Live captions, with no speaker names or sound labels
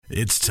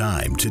It's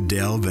time to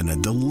delve in a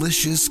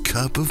delicious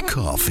cup of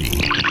coffee.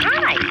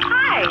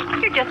 Hi.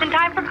 You're just in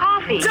time for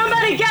coffee.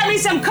 Somebody get me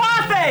some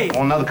coffee!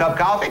 Want another cup of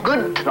coffee?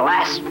 Good to the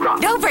last drop.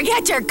 Don't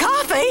forget your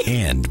coffee.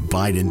 And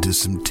bite into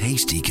some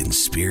tasty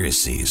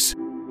conspiracies.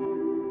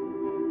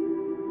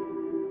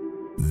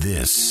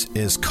 This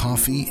is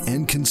Coffee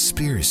and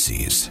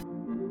Conspiracies.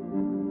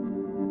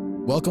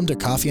 Welcome to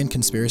Coffee and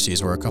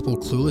Conspiracies, where a couple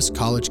clueless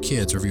college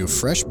kids review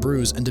fresh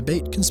brews and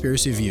debate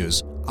conspiracy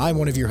views. I'm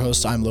one of your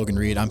hosts. I'm Logan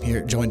Reed. I'm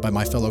here joined by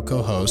my fellow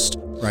co-host,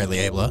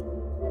 Riley Abla.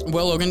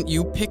 Well, Logan,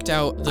 you picked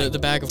out the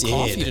bag of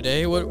coffee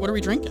today. What are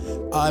we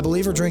drinking? I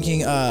believe we're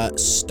drinking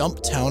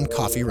Stumptown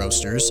Coffee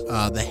Roasters,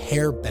 the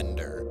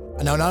Hairbender.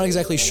 Now, not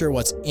exactly sure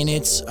what's in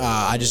it.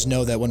 I just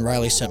know that when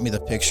Riley sent me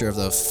the picture of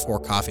the 4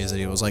 coffees, that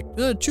he was like,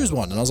 choose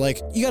one. And I was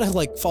like, you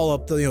gotta follow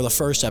up the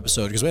first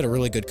episode, because we had a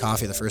really good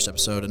coffee the first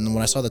episode. And then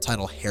when I saw the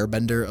title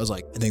Hairbender, I was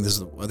like, I think this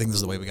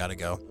is the way we gotta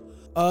go.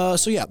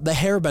 So yeah, the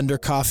Hairbender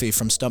coffee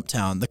from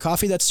Stumptown, the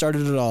coffee that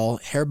started it all.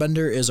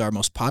 Hairbender is our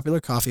most popular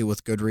coffee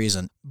with good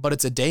reason, but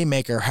it's a day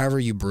maker however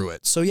you brew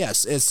it. So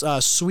yes, it's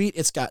sweet.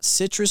 It's got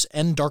citrus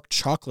and dark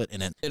chocolate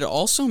in it. It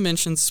also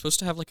mentions it's supposed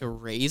to have like a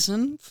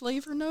raisin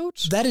flavor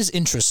note. That is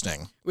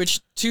interesting. Which,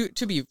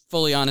 to be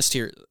fully honest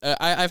here,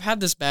 I've had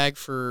this bag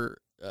for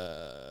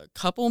a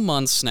couple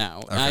months now.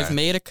 Okay. I've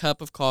made a cup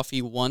of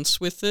coffee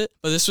once with it,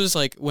 but this was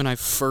like when I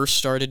first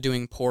started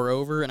doing pour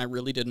over, and I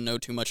really didn't know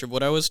too much of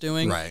what I was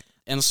doing. Right.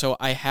 And so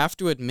I have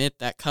to admit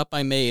that cup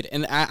I made,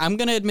 and I'm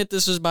going to admit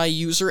this is by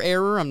user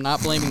error. I'm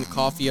not blaming the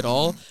coffee at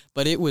all,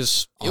 but it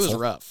was rough.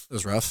 It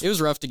was rough? It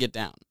was rough to get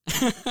down.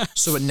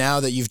 So now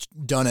that you've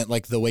done it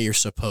like the way you're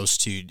supposed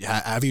to,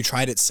 have you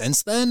tried it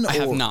since then? I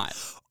have not.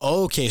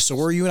 Okay,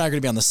 so you and I going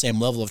to be on the same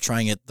level of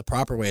trying it the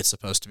proper way it's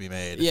supposed to be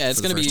made? Yeah,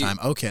 it's going to be time.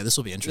 Okay, this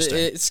will be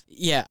interesting.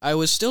 I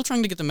was still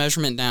trying to get the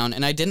measurement down,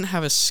 and I didn't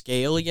have a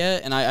scale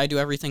yet, and I do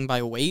everything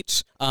by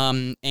weight.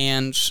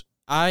 And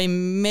I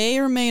may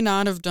or may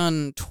not have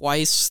done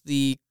twice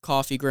the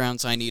coffee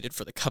grounds I needed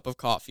for the cup of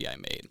coffee I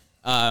made.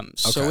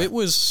 So it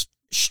was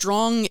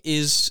strong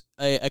is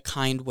a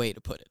kind way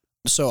to put it.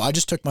 So I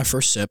just took my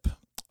first sip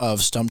of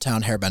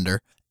Stumptown Hairbender,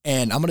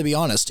 and I'm going to be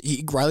honest,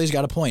 Riley's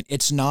got a point.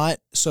 It's not,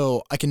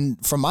 so I can,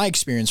 from my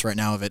experience right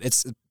now of it,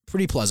 it's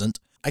pretty pleasant.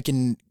 I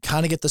can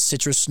kind of get the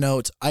citrus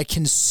note. I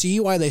can see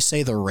why they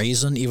say the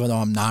raisin, even though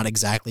I'm not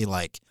exactly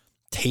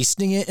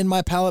tasting it in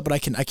my palate, but I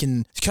can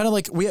kind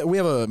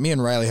of me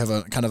and Riley have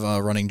a kind of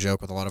a running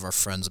joke with a lot of our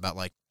friends about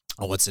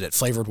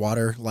flavored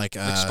water, like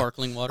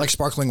sparkling water. Like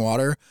sparkling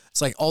water.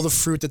 It's like all the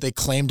fruit that they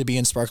claim to be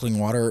in sparkling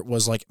water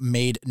was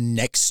made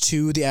next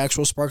to the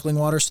actual sparkling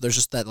water, so there's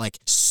just that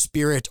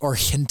spirit or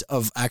hint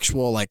of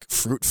actual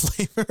fruit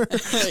flavor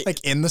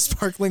in the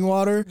sparkling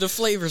water. The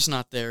flavor's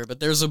not there, but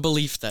there's a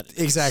belief that it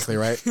is. Exactly,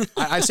 right?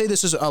 I'd say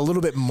this is a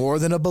little bit more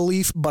than a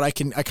belief, but I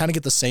kind of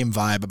get the same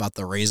vibe about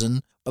the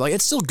raisin. But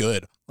it's still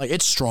good.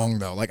 It's strong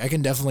though. I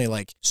can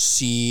definitely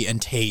see and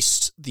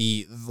taste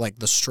the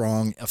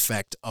strong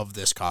effect of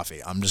this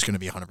coffee. I'm just going to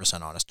be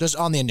 100% honest. Just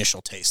on the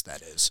initial taste,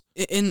 that is.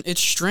 In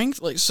its strength,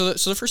 so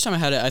the first time I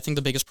had it, I think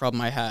the biggest problem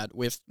I had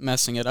with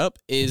messing it up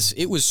is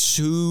it was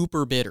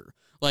super bitter.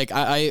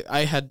 I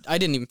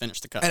didn't even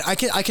finish the cup. And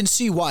I can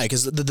see why,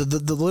 because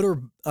the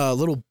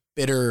little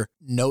bitter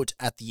note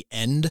at the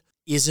end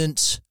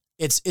isn't.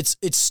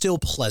 It's still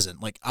pleasant.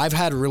 I've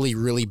had really,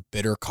 really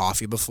bitter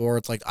coffee before.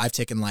 It's I've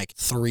taken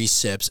 3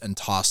 sips and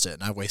tossed it,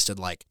 and I wasted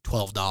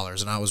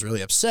 $12, and I was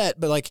really upset.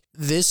 But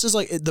this is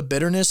the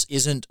bitterness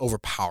isn't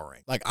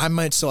overpowering. I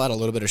might still add a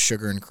little bit of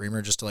sugar and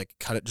creamer just to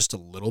cut it just a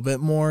little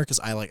bit more, because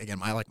I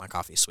like my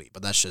coffee sweet,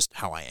 but that's just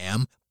how I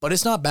am. But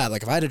it's not bad.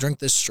 If I had to drink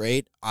this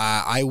straight,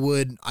 I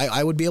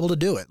would be able to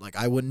do it.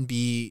 I wouldn't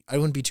be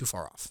too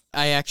far off.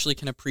 I actually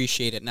can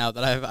appreciate it now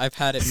that I've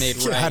had it made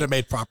right. Had it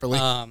made properly.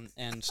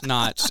 And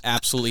not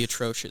absolutely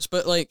atrocious.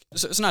 But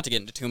so it's not to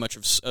get into too much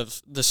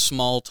of the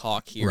small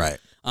talk here. Right.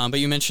 But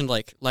you mentioned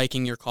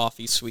liking your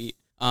coffee sweet.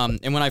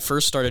 And when I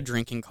first started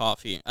drinking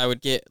coffee, I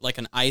would get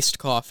an iced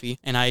coffee,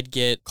 and I'd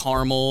get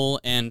caramel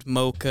and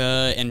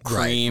mocha and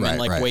cream and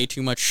way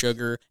too much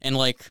sugar. And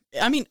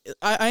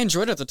I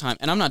enjoyed it at the time,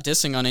 and I'm not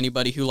dissing on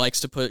anybody who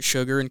likes to put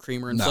sugar and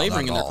creamer and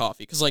flavoring in their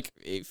coffee, because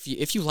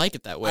if you like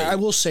it that way, I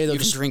will say that you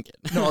can drink it.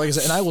 No,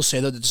 and I will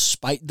say that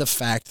despite the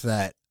fact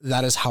that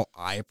is how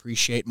I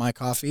appreciate my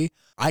coffee,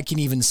 I can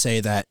even say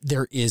that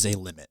there is a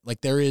limit.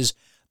 There is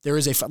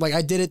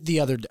I did it the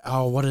other day.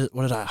 How did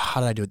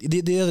I do it?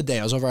 The other day,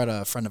 I was over at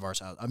a friend of ours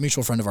house, a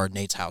mutual friend of ours,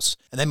 Nate's house,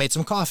 and they made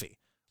some coffee,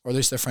 or at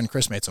least their friend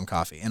Chris made some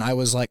coffee. And I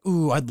was like,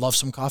 ooh, I'd love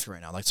some coffee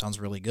right now. Sounds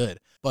really good.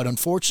 But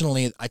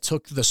unfortunately, I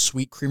took the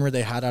sweet creamer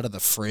they had out of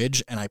the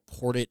fridge, and I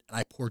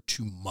poured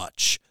too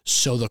much.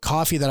 So the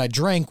coffee that I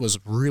drank was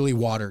really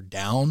watered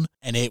down,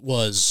 and it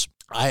was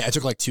I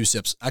took like 2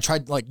 sips. I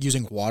tried like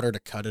using water to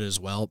cut it as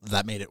well.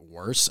 That made it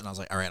worse. And I was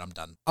like, all right, I'm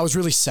done. I was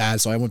really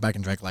sad. So I went back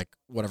and drank like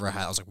whatever I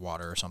had. I was like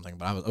water or something.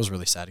 But I was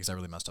really sad because I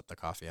really messed up the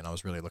coffee. And I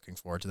was really looking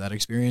forward to that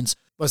experience.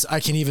 But I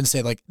can even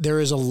say like there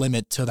is a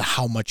limit to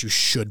how much you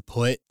should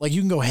put. Like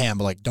you can go ham,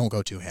 but like don't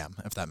go too ham,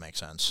 if that makes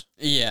sense.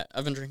 Yeah,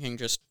 I've been drinking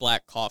just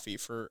black coffee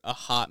for a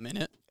hot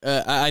minute.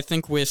 I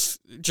think with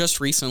just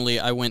recently,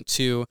 I went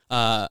to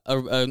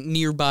a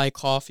nearby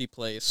coffee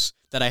place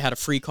that I had a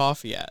free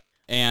coffee at.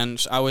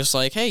 And I was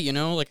like, hey,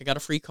 I got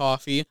a free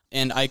coffee,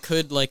 and I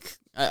could,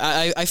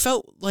 I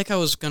felt like I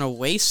was going to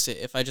waste it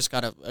if I just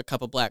got a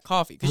cup of black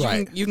coffee.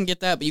 Because you can get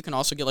that, but you can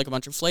also get, a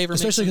bunch of flavor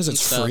mixes. Especially because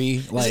it's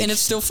free. And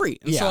it's still free.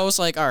 And so I was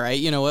like, all right,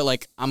 you know what,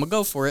 I'm going to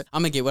go for it.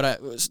 I'm going to get what I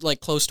was,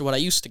 close to what I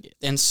used to get.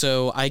 And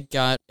so I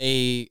got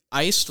a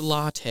iced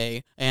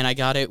latte, and I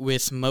got it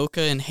with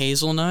mocha and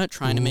hazelnut,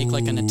 trying to make, a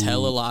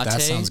Nutella latte.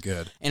 That sounds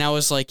good. And I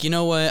was like, you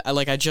know what,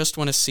 I just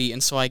want to see.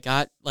 And so I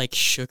got,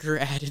 sugar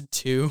added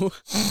too.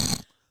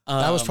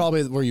 That was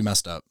probably where you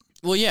messed up.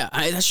 Well, yeah,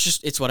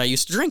 it's what I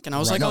used to drink. And I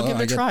was like, I'll give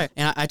it a try.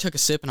 And I took a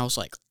sip, and I was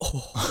like,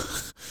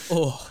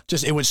 oh.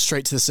 Just, it went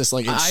straight to the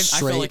system. I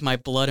felt like my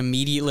blood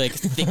immediately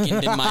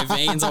thickened in my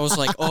veins. I was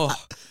like, oh.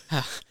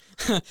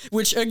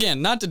 Which,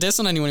 again, not to diss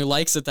on anyone who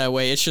likes it that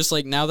way. It's just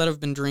now that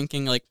I've been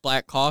drinking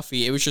black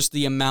coffee, it was just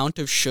the amount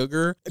of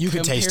sugar. You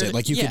could taste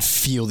it. You could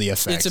feel the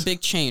effect. It's a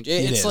big change.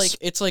 It's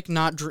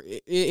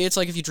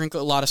like if you drink a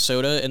lot of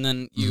soda and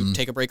then you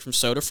take a break from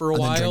soda for a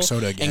while, then drink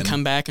soda again, and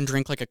come back and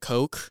drink a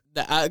Coke.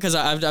 Because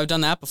I've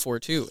done that before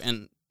too,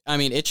 and I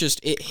mean, it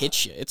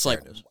hits you. It's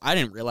I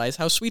didn't realize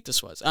how sweet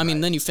this was. I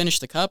mean, then you finish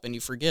the cup and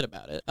you forget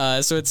about it.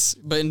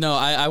 But no,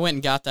 I went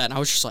and got that, and I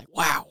was just like,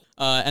 wow.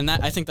 And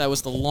I think that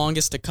was the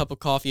longest a cup of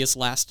coffee has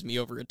lasted me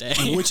over a day.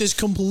 Which is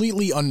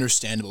completely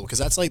understandable, because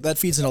that's that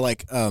feeds into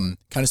kind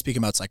of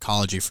speaking about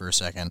psychology for a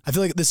second. I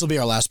feel like this will be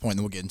our last point, and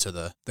then we'll get into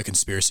the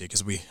conspiracy,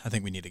 because I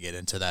think we need to get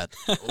into that,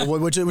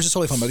 which is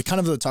totally fun. But kind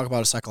of to talk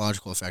about a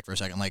psychological effect for a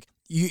second,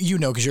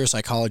 because you're a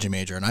psychology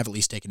major, and I've at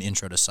least taken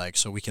intro to psych,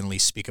 so we can at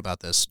least speak about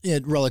this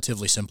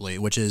relatively simply,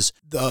 which is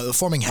the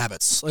forming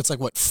habits. It's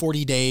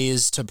 40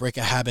 days to break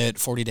a habit,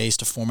 40 days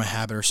to form a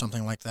habit, or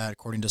something like that,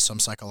 according to some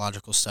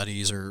psychological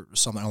studies or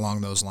something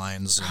along those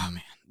lines. Oh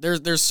man,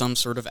 there's some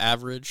sort of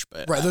average,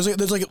 but right.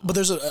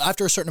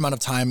 After a certain amount of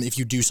time, if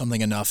you do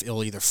something enough,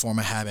 it'll either form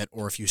a habit,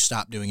 or if you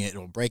stop doing it,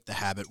 it'll break the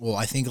habit. Well,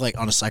 I think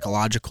on a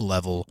psychological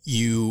level,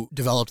 you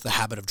developed the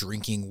habit of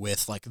drinking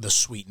with the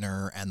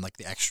sweetener and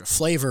the extra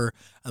flavor,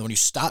 and when you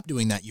stop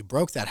doing that, you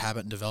broke that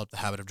habit and developed the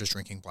habit of just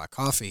drinking black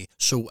coffee.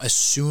 So as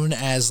soon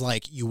as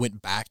you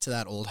went back to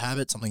that old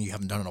habit, something you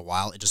haven't done in a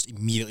while, it just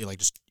immediately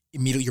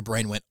your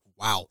brain went,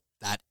 wow,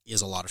 that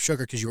is a lot of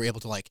sugar, because you were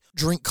able to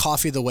drink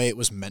coffee the way it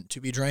was meant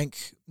to be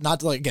drank. Not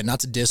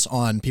to diss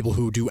on people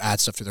who do add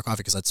stuff to their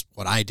coffee, because that's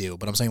what I do.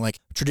 But I'm saying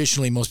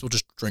traditionally most people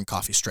just drink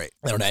coffee straight.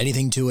 They don't add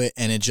anything to it,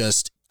 and it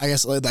just, I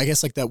guess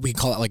that we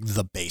call it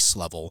the base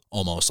level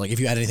almost.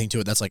 If you add anything to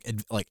it, that's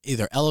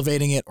either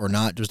elevating it or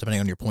not, just depending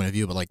on your point of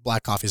view. But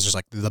black coffee is just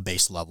the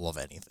base level of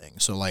anything.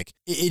 So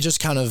it just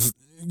kind of.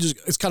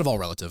 It's kind of all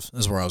relative,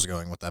 is where I was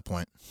going with that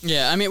point.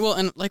 Yeah, I mean, well,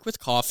 and with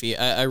coffee,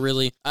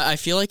 I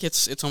feel like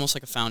it's almost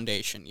like a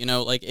foundation,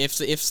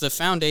 if the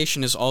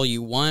foundation is all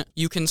you want,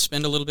 you can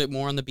spend a little bit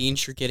more on the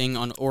beans you're getting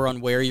on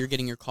where you're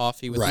getting your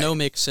coffee with no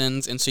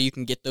mix-ins, and so you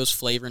can get those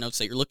flavor notes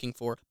that you're looking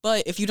for.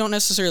 But if you don't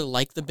necessarily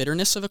like the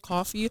bitterness of a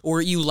coffee,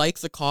 or you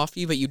like the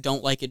coffee but you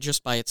don't like it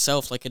just by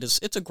itself,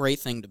 it's a great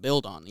thing to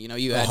build on. You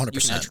can add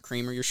your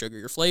creamer, your sugar,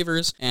 your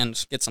flavors,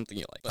 and get something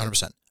you like.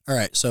 100%. All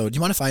right, so do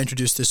you mind if I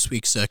introduce this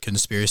week's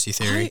conspiracy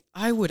theory?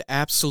 I would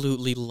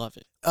absolutely love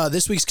it.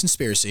 This week's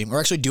conspiracy, we're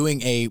actually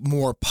doing a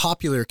more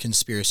popular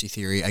conspiracy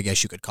theory, I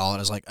guess you could call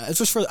it.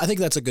 I think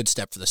that's a good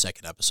step for the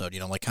second episode,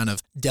 kind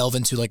of delve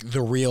into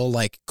the real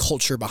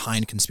culture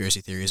behind conspiracy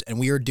theories. And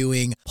we are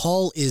doing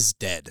Paul is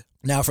dead.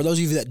 Now, for those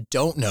of you that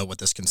don't know what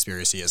this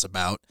conspiracy is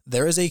about,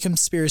 there is a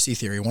conspiracy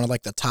theory, one of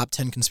the top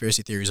 10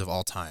 conspiracy theories of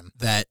all time,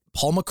 that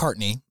Paul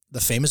McCartney, the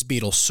famous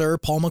Beatles, Sir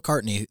Paul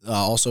McCartney,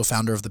 also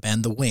founder of the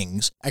band The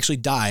Wings, actually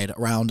died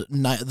around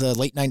the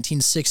late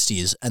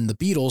 1960s, and the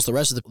Beatles, the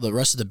rest of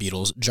the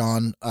Beatles,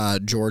 John,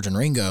 George, and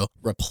Ringo,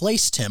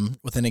 replaced him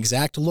with an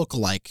exact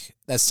lookalike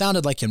that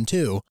sounded like him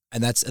too,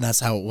 and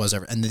that's how it was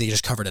ever, and they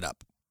just covered it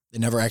up. They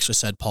never actually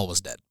said Paul was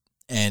dead,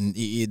 and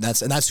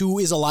that's who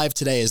is alive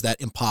today, is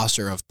that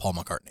imposter of Paul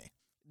McCartney.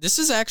 This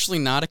is actually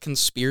not a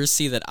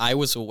conspiracy that I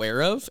was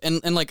aware of.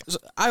 And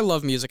I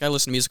love music. I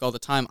listen to music all the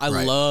time. I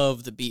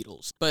love the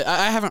Beatles. But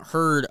I haven't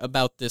heard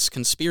about this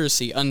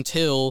conspiracy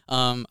until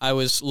I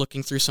was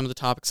looking through some of the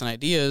topics and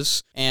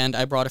ideas, and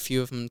I brought a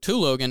few of them to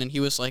Logan, and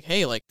he was like,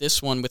 hey,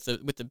 this one with the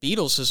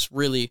Beatles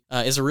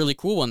is a really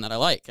cool one that I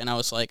like. And I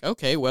was like,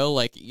 okay, well,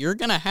 you're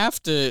going to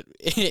have to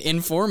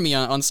inform me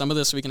on some of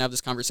this so we can have this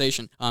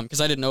conversation,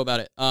 because I didn't know about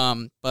it.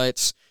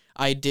 But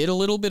I did a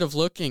little bit of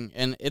looking,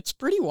 and it's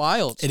pretty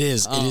wild. It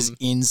is. It is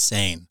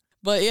insane.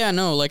 But yeah,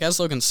 no, as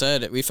Logan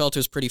said, we felt it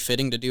was pretty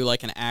fitting to do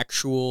an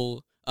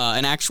actual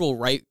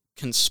right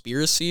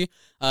conspiracy,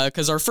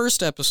 because our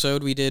first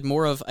episode we did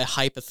more of a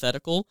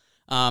hypothetical,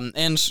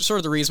 and sort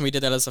of the reason we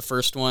did that as the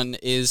first one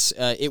is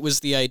it was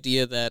the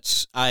idea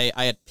that I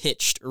had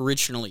pitched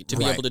originally to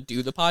be able to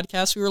do the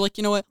podcast. We were like,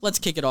 you know what, let's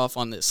kick it off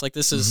on this.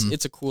 This is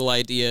it's a cool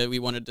idea. We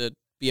wanted to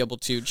be able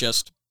to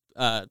just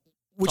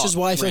Which is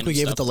why I feel like we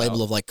gave it the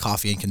label of like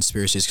coffee and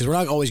conspiracies, because we're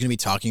not always going to be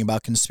talking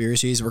about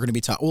conspiracies. We're going to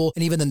be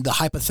and even then the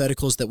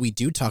hypotheticals that we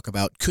do talk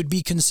about could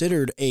be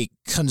considered a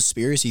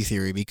conspiracy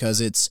theory,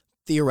 because it's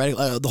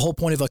theoretical. The whole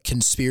point of a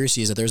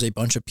conspiracy is that there's a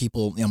bunch of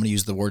people, I'm going to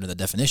use the word in the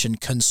definition,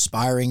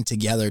 conspiring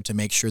together to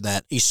make sure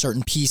that a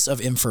certain piece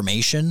of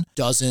information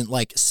doesn't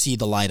like see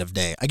the light of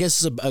day. I guess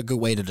is a good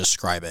way to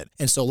describe it.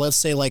 And so let's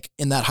say like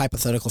in that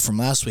hypothetical from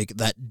last week,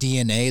 that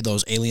DNA,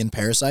 those alien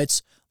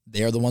parasites,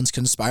 they are the ones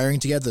conspiring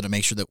together to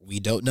make sure that we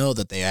don't know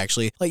that they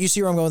actually, like, you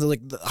see where I'm going with,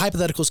 like, the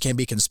hypotheticals can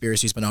be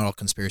conspiracies, but not all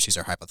conspiracies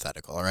are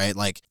hypothetical, all right?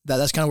 Like,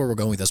 that's kind of where we're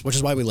going with this, which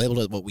is why we labeled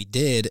it what we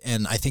did,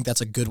 and I think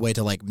that's a good way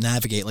to, like,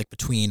 navigate, like,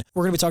 between,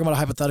 we're going to be talking about a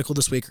hypothetical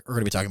this week, we're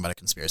going to be talking about a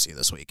conspiracy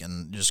this week,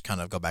 and just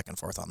kind of go back and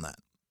forth on that.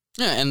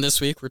 Yeah, and this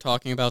week we're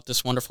talking about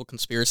this wonderful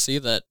conspiracy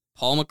that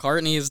Paul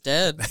McCartney is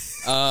dead.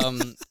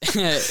 And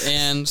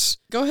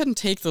go ahead and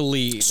take the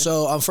lead.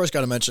 So I first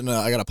got to mention,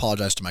 I got to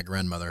apologize to my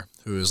grandmother,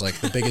 who is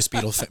like the biggest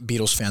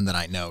Beatles fan that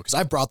I know, because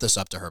I brought this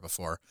up to her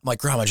before. I'm like,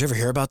 Grandma, did you ever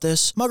hear about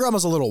this? My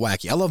grandma's a little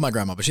wacky. I love my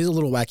grandma, but she's a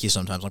little wacky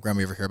sometimes. Like,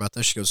 Grandma, you ever hear about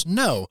this? She goes,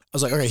 no. I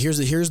was like, okay,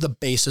 here's the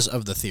basis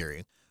of the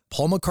theory.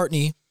 Paul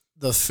McCartney,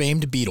 the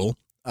famed Beatle,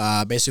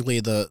 basically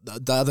the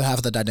other half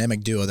of the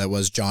dynamic duo that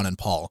was John and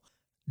Paul,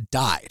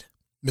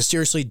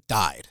 mysteriously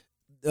died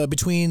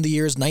between the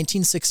years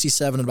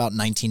 1967 and about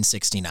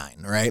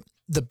 1969, right?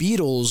 The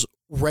Beatles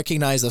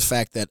recognized the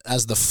fact that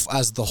as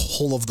the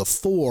whole of the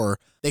four,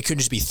 they couldn't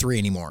just be three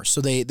anymore. So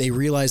they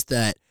realized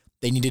that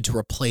they needed to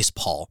replace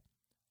Paul.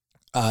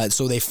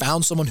 So they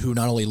found someone who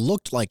not only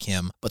looked like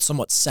him, but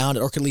somewhat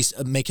sounded, or could at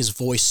least make his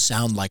voice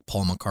sound like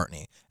Paul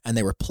McCartney. And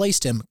they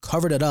replaced him,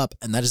 covered it up,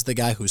 and that is the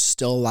guy who's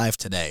still alive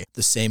today.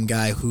 The same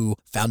guy who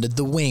founded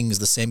the Wings,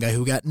 the same guy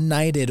who got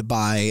knighted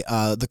by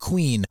the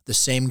Queen, the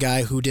same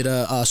guy who did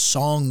a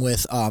song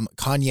with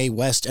Kanye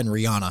West and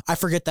Rihanna. I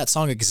forget that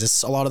song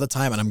exists a lot of the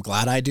time, and I'm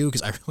glad I do,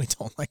 because I really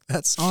don't like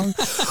that song.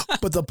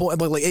 But the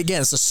point, like,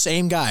 again, it's the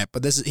same guy,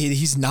 but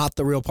he's not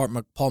the real Paul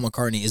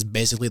McCartney is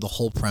basically the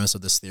whole premise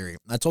of this theory.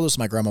 I told this to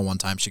my grandma one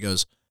time. She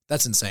goes,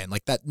 that's insane.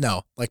 Like that,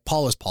 no, like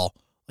Paul is Paul.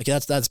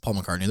 Like that's Paul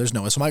McCartney. There's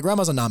no way. So my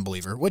grandma's a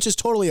non-believer, which is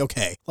totally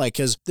okay. Like,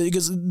 because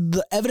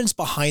the evidence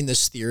behind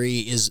this theory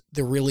is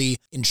the really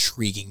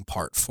intriguing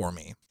part for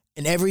me.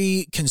 In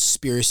every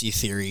conspiracy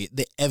theory,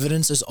 the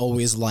evidence is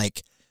always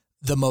like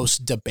the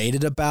most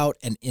debated about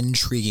and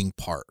intriguing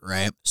part,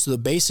 right? So the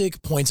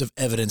basic points of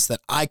evidence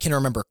that I can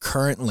remember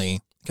currently,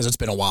 because it's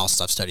been a while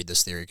since I've studied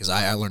this theory, because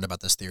I learned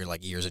about this theory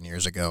like years and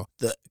years ago.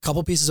 The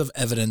couple pieces of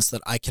evidence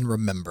that I can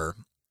remember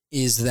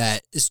is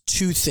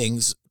two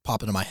things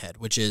pop into my head,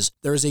 which is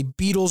there is a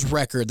Beatles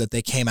record that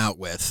they came out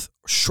with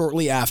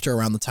shortly after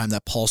around the time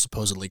that Paul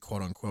supposedly,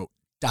 quote unquote,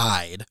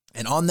 died.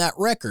 And on that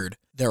record,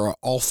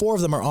 all four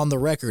of them are on the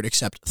record,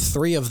 except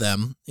three of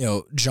them,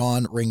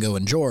 John, Ringo,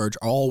 and George,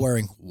 are all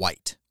wearing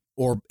white.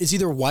 Or it's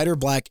either white or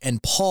black,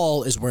 and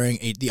Paul is wearing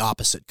the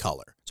opposite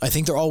color. So I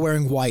think they're all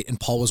wearing white, and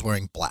Paul was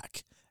wearing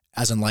black,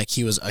 as in like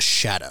he was a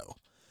shadow.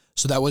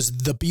 So that was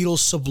the Beatles'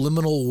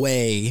 subliminal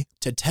way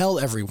to tell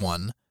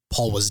everyone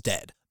Paul was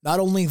dead. Not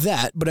only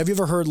that, but have you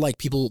ever heard like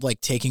people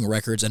like taking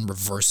records and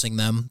reversing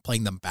them,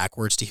 playing them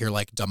backwards to hear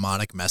like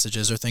demonic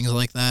messages or things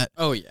like that?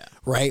 Oh, yeah.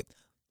 Right?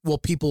 Well,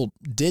 people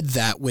did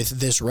that with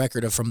this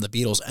record from the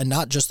Beatles, and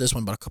not just this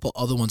one, but a couple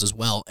other ones as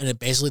well. And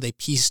they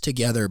pieced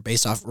together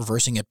based off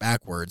reversing it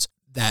backwards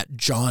that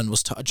John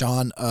was,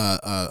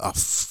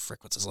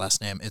 what's his last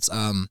name? It's,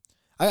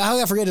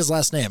 I forget his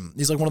last name.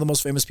 He's like one of the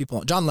most famous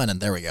people. John Lennon,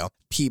 there we go.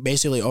 He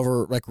basically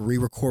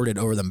re-recorded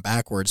over them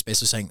backwards,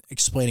 basically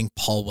explaining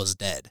Paul was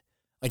dead.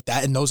 Like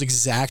that, in those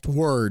exact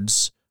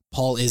words,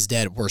 Paul is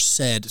dead, were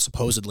said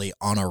supposedly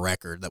on a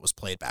record that was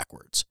played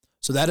backwards.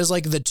 So that is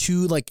like the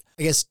two, like,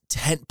 I guess,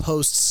 tent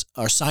posts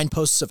or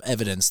signposts of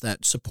evidence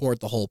that support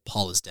the whole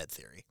Paul is dead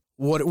theory.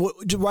 What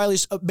Riley,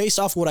 based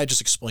off what I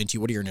just explained to you,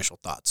 what are your initial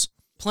thoughts?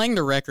 Playing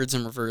the records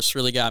in reverse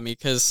really got me,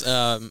 because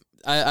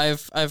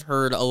I've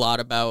heard a lot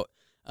about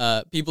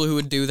people who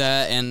would do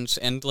that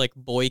and like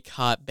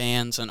boycott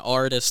bands and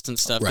artists and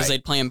stuff, because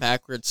they'd play them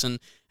backwards and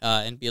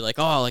be like,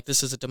 oh, like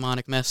this is a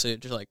demonic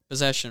message, like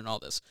possession and all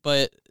this.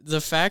 But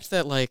the fact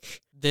that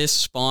like this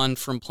spawned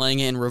from playing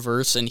it in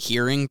reverse and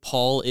hearing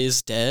Paul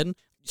is dead,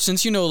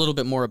 since you know a little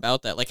bit more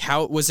about that, like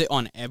how was it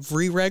on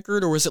every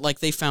record, or was it like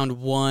they found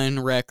one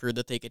record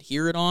that they could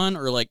hear it on,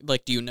 or like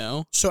do you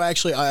know? So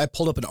actually, I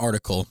pulled up an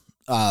article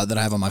that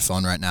I have on my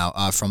phone right now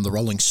from the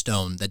Rolling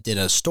Stone that did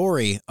a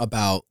story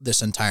about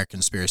this entire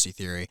conspiracy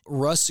theory.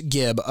 Russ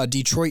Gibb, a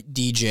Detroit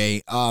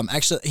DJ,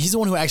 actually, he's the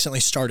one who accidentally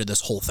started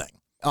this whole thing.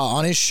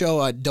 On his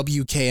show,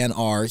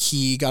 WKNR,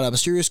 he got a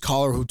mysterious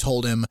caller who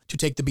told him to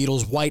take the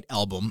Beatles' White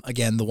Album,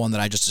 again, the one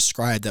that I just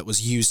described that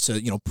was used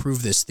to,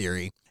 prove this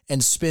theory,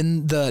 and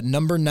spin the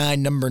number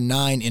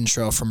 9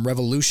 intro from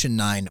Revolution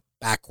 9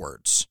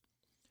 backwards.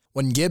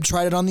 When Gibb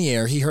tried it on the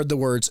air, he heard the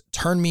words,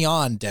 "Turn me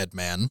on, dead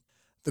man."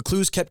 The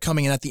clues kept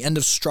coming, and at the end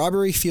of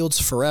Strawberry Fields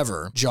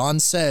Forever, John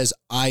says,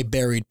 "I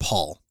buried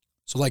Paul."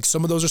 So, like,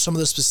 those are some of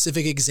the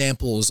specific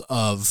examples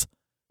of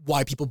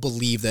why people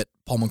believe that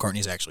Paul McCartney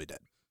is actually dead.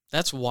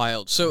 That's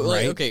wild. So,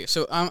 Right? okay,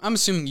 so I'm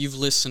assuming you've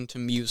listened to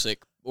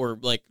music or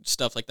like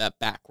stuff like that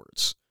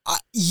backwards.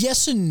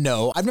 Yes and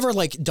no. I've never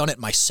like done it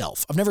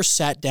myself. I've never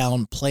sat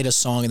down, played a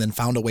song, and then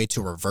found a way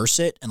to reverse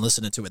it and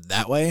listen to it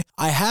that way.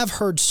 I have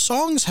heard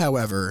songs,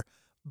 however,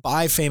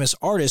 by famous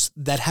artists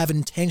that have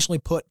intentionally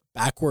put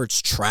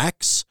backwards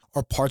tracks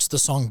or parts of the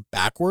song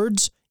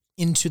backwards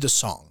into the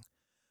song.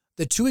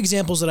 The two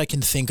examples that I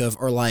can think of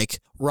are like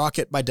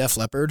Rocket by Def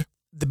Leppard.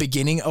 The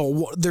beginning,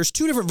 there's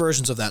two different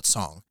versions of that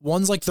song.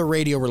 One's like the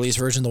radio release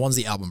version, the one's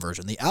the album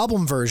version. The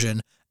album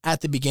version,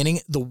 at the beginning,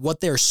 what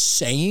they're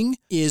saying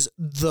is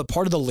the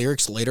part of the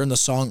lyrics later in the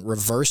song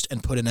reversed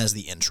and put in as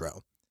the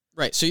intro.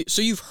 Right.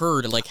 So you've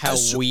heard like how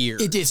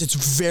weird it is. It's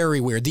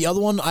very weird. The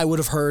other one I would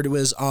have heard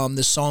was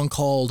this song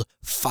called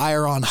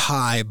Fire on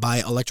High by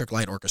Electric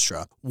Light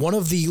Orchestra. One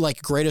of the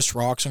like greatest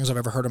rock songs I've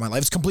ever heard in my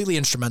life. It's completely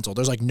instrumental.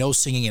 There's like no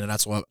singing in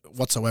it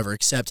whatsoever,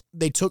 except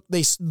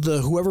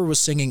whoever was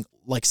singing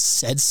like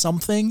said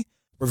something,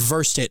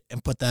 reversed it,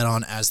 and put that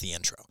on as the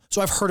intro.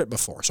 So I've heard it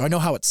before, so I know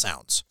how it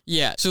sounds.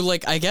 Yeah, so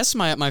like I guess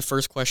my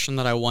first question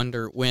that I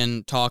wonder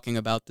when talking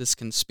about this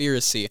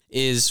conspiracy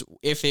is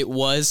if it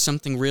was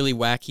something really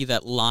wacky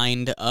that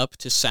lined up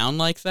to sound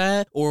like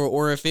that,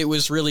 or if it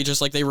was really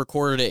just like they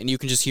recorded it and you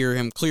can just hear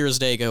him clear as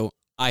day go,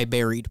 I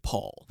buried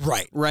Paul.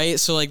 Right?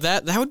 So like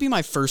that would be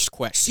my first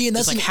question. See, and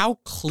that's like how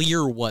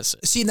clear was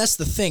it? See, and that's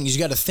the thing is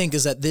you got to think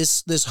is that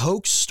this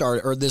hoax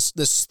started, or this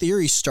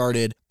theory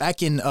started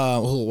back in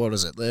what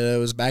was it? It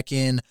was back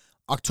in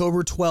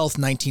October 12th,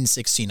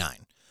 1969.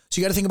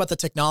 So you got to think about the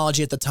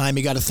technology at the time.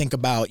 You got to think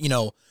about,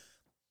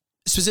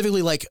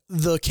 specifically like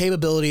the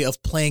capability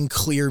of playing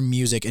clear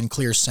music and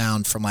clear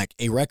sound from like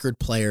a record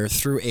player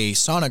through a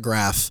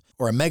sonograph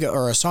or a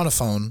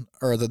sonophone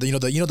or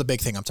the big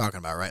thing I'm talking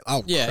about, right?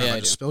 Oh, yeah, crap, yeah. I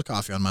just spilled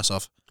coffee on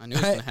myself. I knew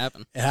it was going to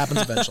happen. It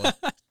happens eventually.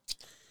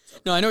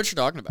 No, I know what you're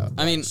talking about.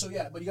 I mean, so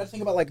yeah, but you got to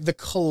think about like the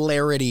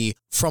clarity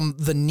from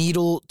the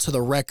needle to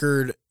the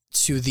record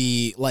to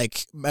the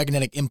like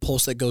magnetic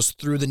impulse that goes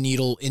through the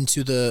needle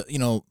into the,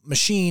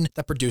 machine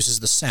that produces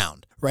the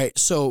sound, right?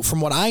 So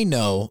from what I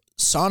know,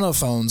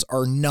 sonophones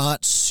are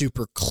not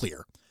super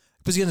clear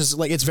because again,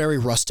 it's very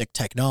rustic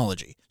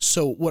technology.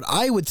 So what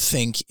I would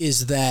think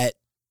is that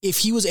if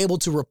he was able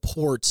to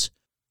report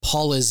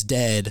Paul is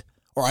dead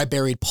or I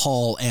buried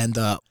Paul and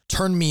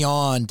turn me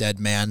on, dead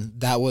man,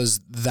 that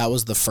was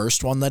the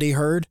first one that he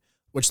heard,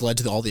 which led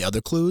to all the other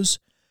clues.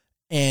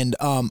 And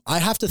I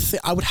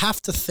would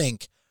have to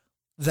think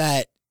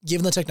that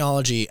given the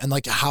technology and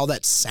like how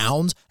that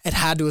sounds, it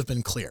had to have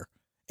been clear.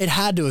 It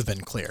had to have been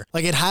clear.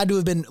 Like it had to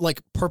have been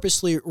like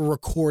purposely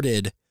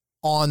recorded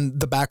on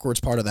the backwards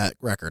part of that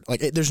record. Like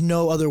there's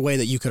no other way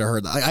that you could have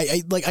heard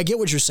that. I get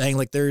what you're saying.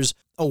 Like there's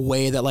a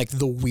way that like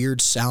the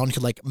weird sound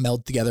could like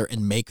meld together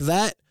and make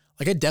that.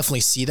 Like I definitely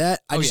see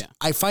that.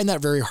 I find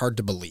that very hard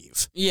to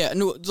believe. Yeah,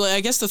 no,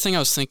 I guess the thing I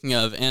was thinking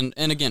of, and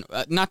again,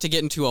 not to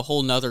get into a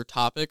whole nother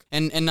topic,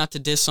 and not to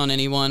diss on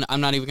anyone,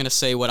 I'm not even going to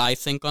say what I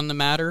think on the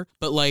matter,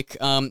 but like,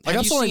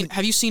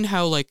 have you seen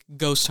how like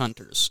ghost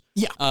hunters?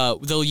 Yeah.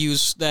 They'll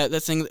use that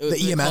thing, the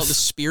EMF, the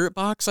spirit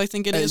box, I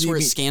think it is, where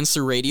it scans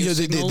the radio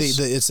signals.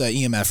 It's an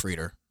EMF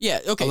reader. Yeah,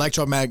 okay.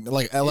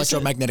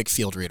 Electromagnetic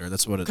field reader.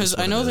 That's what it is. Because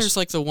I know there's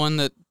like the one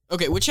that,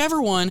 okay,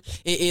 whichever one,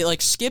 it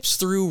like skips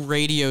through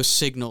radio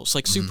signals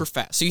like super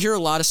fast. So you hear a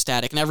lot of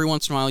static and every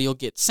once in a while you'll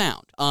get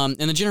sound. And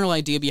the general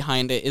idea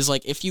behind it is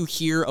like if you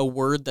hear a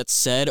word that's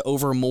said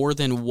over more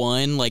than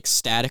one like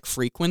static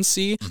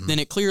frequency, then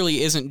it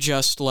clearly isn't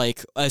just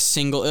like a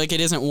single, like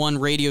it isn't one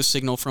radio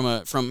signal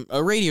from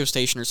a radio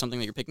station or something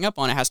that you're picking up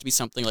on. It has to be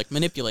something like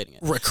manipulating it.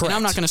 Right, correct. And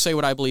I'm not going to say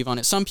what I believe on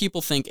it. Some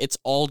people think it's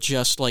all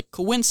just like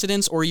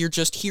coincidence, or you're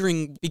just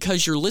hearing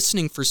because you're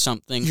listening for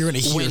something. You're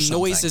going to hear when something.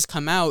 Noises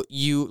come out,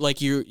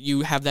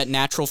 you have that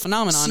natural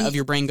phenomenon of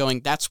your brain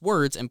going, that's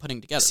words, and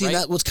putting together. See, right?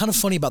 that what's kind of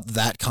funny about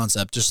that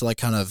concept, just to like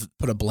kind of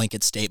put a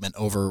blanket statement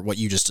over what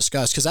you just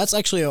discussed, because that's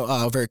actually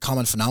a very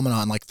common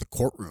phenomenon in like the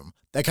courtroom.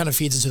 That kind of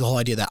feeds into the whole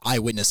idea that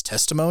eyewitness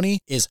testimony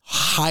is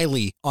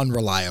highly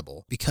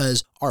unreliable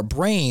because our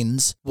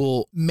brains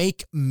will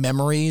make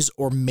memories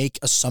or make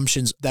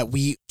assumptions that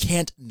we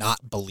can't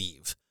not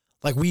believe.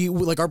 Like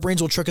our brains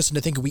will trick us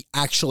into thinking we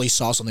actually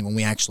saw something when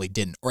we actually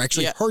didn't, or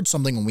actually heard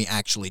something when we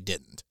actually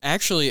didn't. I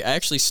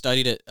actually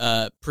studied it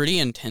pretty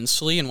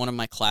intensely in one of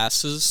my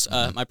classes.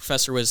 My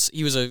professor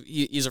he's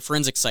a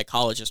forensic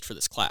psychologist for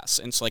this class,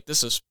 and so like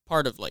this is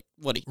part of like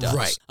what he does.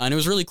 Right. And it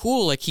was really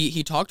cool. Like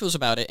he talked to us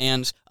about it,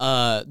 and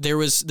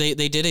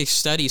they did a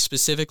study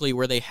specifically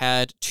where they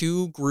had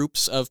two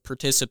groups of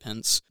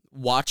participants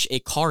watch a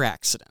car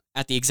accident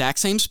at the exact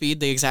same speed,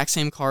 the exact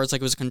same cars,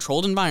 like it was a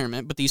controlled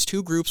environment, but these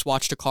two groups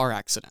watched a car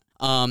accident.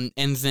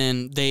 And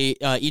then they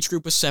each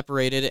group was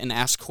separated and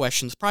asked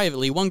questions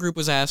privately. One group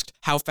was asked,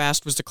 how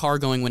fast was the car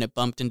going when it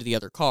bumped into the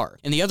other car?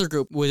 And the other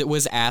group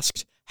was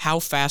asked, how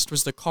fast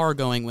was the car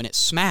going when it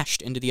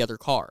smashed into the other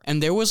car?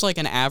 And there was like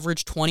an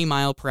average 20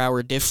 mile per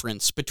hour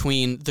difference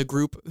between the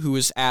group who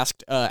was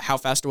asked how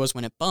fast it was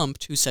when it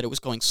bumped, who said it was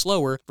going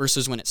slower,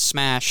 versus when it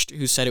smashed,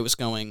 who said it was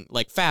going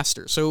like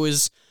faster. So it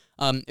was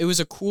it was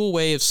a cool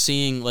way of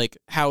seeing like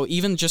how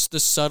even just the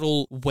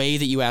subtle way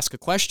that you ask a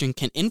question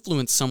can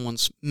influence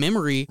someone's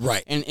memory.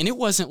 Right. And it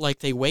wasn't like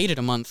they waited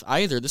a month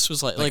either. This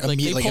was like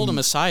they pulled him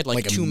aside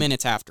like 2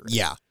 minutes after.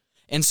 Yeah.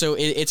 And so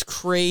it's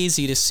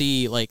crazy to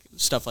see like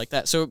stuff like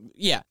that. So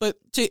yeah, but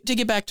to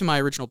get back to my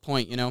original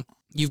point, you know,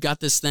 you've got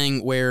this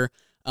thing where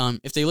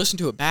if they listen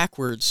to it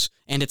backwards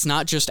and it's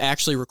not just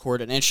actually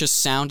recorded and it's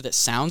just sound that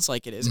sounds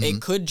like it is,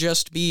 it could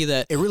just be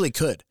that it really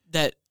could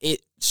that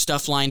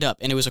stuff lined up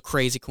and it was a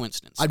crazy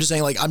coincidence. I'm just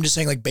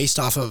saying like based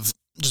off of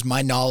just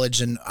my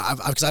knowledge and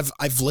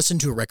I've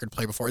listened to a record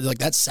play before, like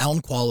that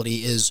sound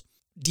quality is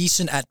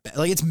decent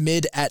like it's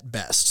mid at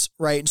best,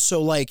 right?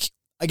 So like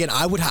again,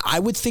 I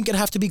would think it'd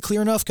have to be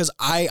clear enough because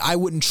I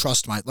wouldn't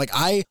trust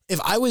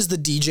if I was the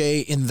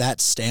DJ in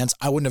that stance,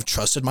 I wouldn't have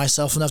trusted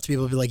myself enough to be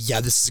able to be like,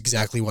 yeah, this is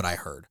exactly what I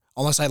heard.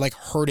 Unless I like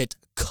heard it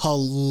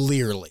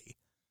clearly.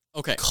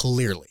 Okay.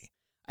 Clearly.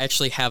 I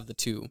actually have the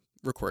 2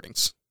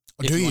 recordings.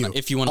 Do you?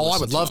 If you want to listen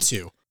I would love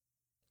to.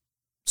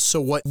 So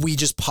what we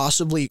just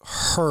possibly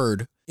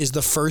heard is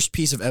the first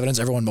piece of evidence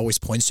everyone always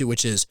points to,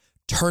 which is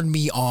 "Turn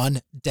Me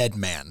On, Dead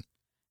Man."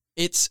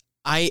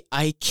 I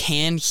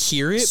can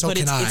hear it, So but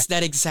can it's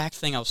that exact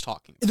thing I was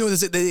talking about. No,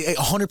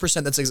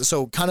 100%. That's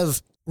so kind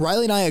of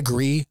Riley and I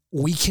agree.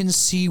 We can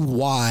see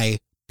why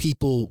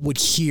people would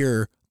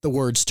hear the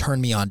words "Turn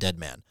Me On, Dead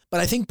Man."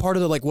 But I think part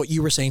of like what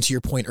you were saying to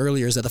your point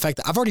earlier is that the fact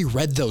that I've already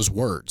read those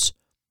words.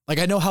 Like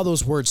I know how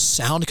those words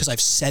sound because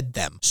I've said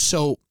them.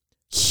 So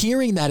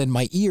hearing that in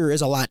my ear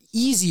is a lot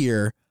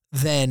easier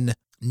than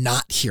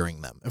not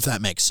hearing them, if that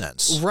makes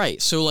sense.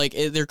 Right. So like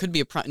there could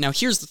be now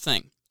here's the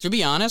thing. To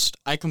be honest,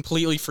 I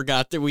completely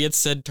forgot that we had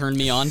said "Turn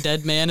Me On,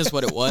 Dead Man" is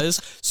what it was.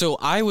 So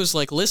I was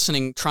like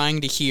listening,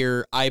 trying to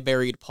hear "I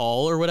Buried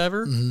Paul" or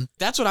whatever. Mm-hmm.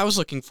 That's what I was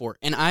looking for.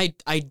 And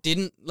I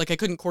didn't, like I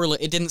couldn't correlate.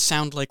 It didn't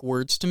sound like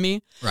words to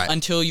me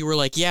until you were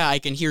like, yeah, I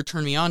can hear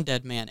 "Turn Me On,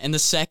 Dead Man." And the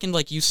second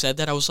like you said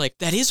that, I was like,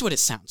 that is what it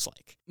sounds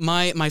like.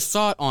 My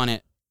thought on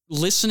it,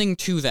 listening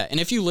to that, and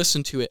if you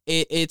listen to it,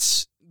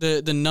 it's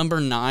the number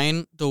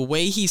 9, the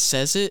way he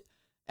says it,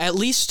 at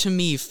least to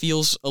me,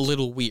 feels a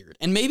little weird.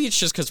 And maybe it's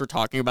just because we're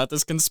talking about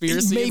this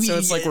conspiracy, maybe, and so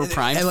it's like we're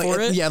primed for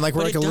it. Yeah, like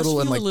we're like a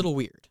little, and like a little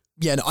weird.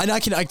 Yeah, no, and I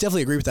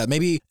definitely agree with that.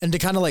 Maybe, and to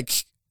kind of like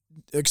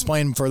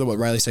explain further what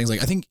Riley's saying is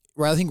like I think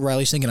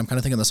Riley's thinking, I'm kind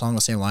of thinking the song on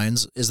the same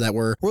lines, is that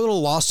we're a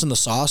little lost in the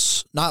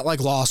sauce, not like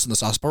lost in the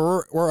sauce,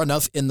 but we're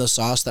enough in the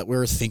sauce that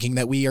we're thinking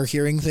that we are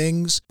hearing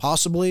things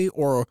possibly,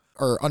 or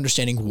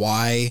understanding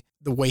why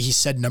the way he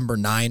said number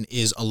 9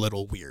 is a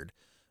little weird.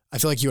 I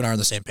feel like you and I are on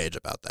the same page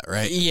about that,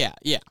 right? Yeah.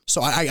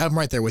 So I'm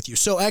right there with you.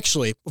 So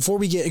actually, before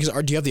we get,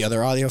 do you have the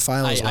other audio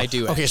file as well? I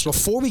do. Okay, so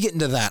before we get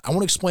into that, I want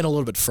to explain a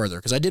little bit further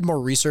because I did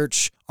more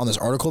research on this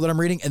article that I'm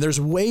reading, and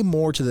there's way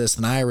more to this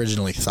than I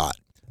originally thought.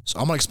 So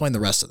I'm going to explain the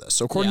rest of this.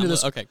 So according to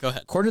this, okay, go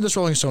ahead. According to this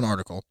Rolling Stone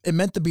article, it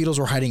meant the Beatles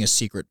were hiding a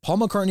secret. Paul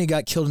McCartney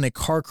got killed in a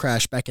car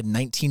crash back in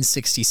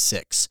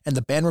 1966, and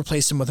the band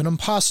replaced him with an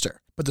imposter.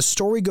 But the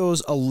story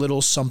goes a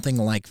little something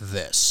like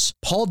this.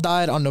 Paul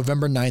died on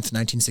November 9th,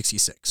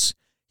 1966.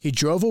 He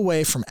drove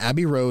away from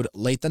Abbey Road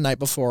late the night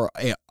before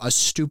a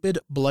stupid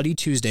Bloody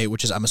Tuesday,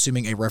 which is, I'm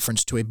assuming, a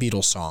reference to a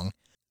Beatles song,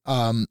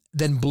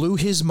 then blew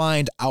his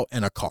mind out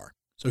in a car.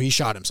 So he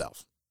shot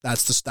himself.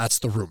 That's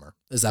the rumor,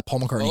 is that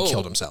Paul McCartney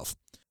killed himself.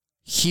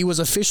 He was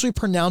officially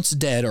pronounced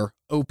dead, or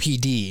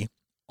OPD,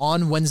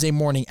 on Wednesday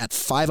morning at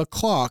 5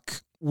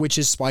 o'clock, which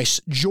is why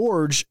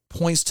George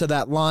points to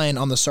that line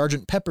on the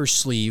Sgt. Pepper's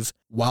sleeve,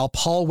 while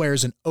Paul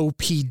wears an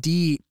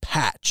OPD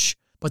patch.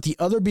 But the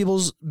other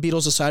Beatles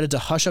decided to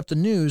hush up the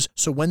news,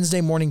 so Wednesday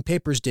morning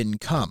papers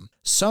didn't come.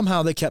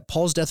 Somehow they kept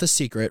Paul's death a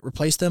secret,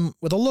 replaced them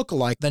with a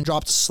lookalike, then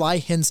dropped sly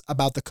hints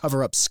about the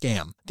cover-up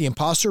scam. The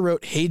imposter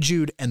wrote "Hey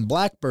Jude" and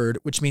 "Blackbird,"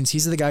 which means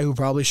he's the guy who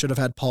probably should have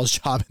had Paul's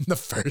job in the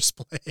first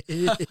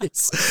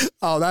place.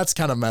 Oh, that's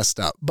kind of messed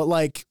up. But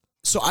like,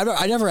 so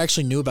I never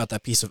actually knew about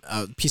that piece of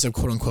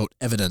quote-unquote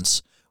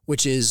evidence,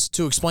 which is,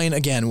 to explain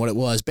again what it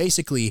was,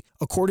 basically,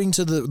 according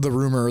to the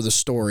rumor or the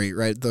story,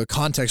 right, the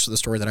context of the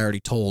story that I already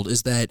told,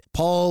 is that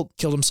Paul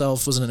killed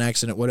himself, was in an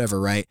accident,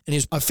 whatever, right? And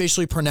he's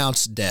officially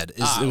pronounced dead.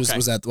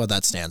 Was that what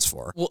that stands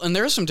for? Well, and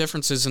there are some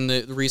differences in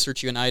the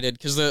research you and I did,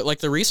 because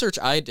the research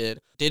I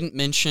did didn't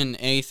mention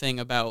anything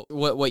about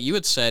what you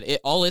had said.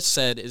 All it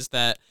said is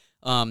that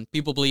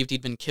people believed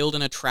he'd been killed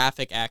in a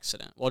traffic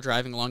accident while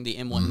driving along the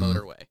M1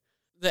 motorway.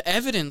 The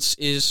evidence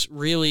is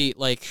really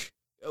like...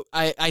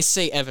 I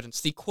say evidence.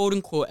 The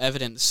quote-unquote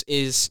evidence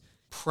is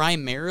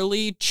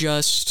primarily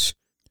just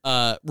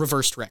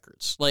reversed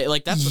records.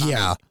 Like that's what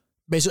I'm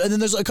basically. And then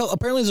there's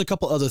apparently a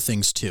couple other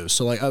things too.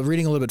 So like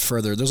reading a little bit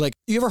further, there's like,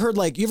 you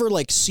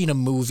ever seen a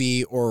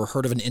movie or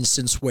heard of an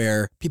instance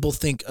where people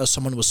think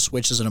someone was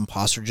switched as an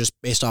imposter just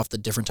based off the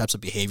different types of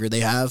behavior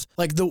they have?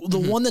 Like the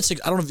one that's like,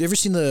 I don't know, have you ever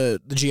seen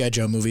the G.I.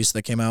 Joe movies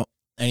that came out?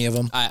 Any of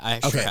them? I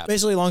sure have.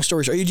 Basically, long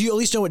story short, you at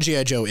least know what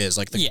G.I. Joe is,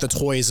 like the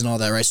toys and all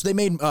that, right? So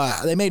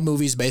they made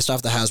movies based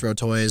off the Hasbro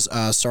toys,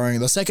 starring,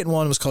 the second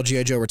one was called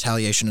G.I. Joe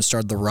Retaliation. It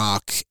starred The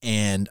Rock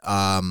and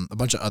a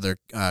bunch of other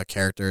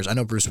characters. I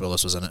know Bruce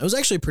Willis was in it. It was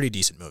actually a pretty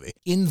decent movie.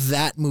 In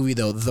that movie,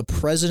 though, the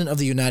President of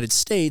the United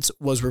States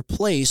was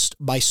replaced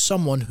by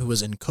someone who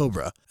was in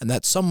Cobra. And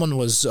that someone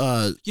was...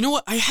 you know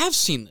what? I have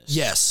seen this.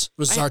 Yes.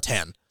 It was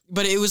Zartan.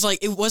 But it was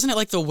like, it wasn't it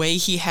like the way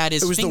he had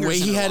his fingers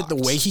the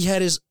way he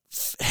had his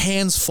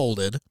hands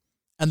folded,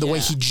 and the way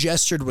he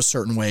gestured was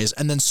certain ways,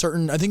 and then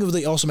I think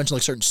they also mentioned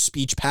like certain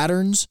speech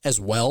patterns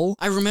as well.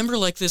 I remember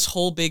like this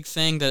whole big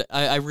thing that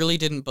I really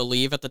didn't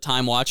believe at the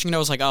time watching it. I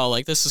was like, oh,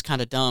 like this is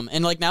kind of dumb.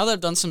 And like now that I've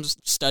done some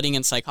studying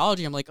in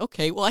psychology, I'm like,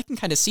 okay, well I can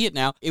kind of see it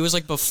now. It was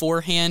like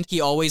beforehand,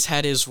 he always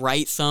had his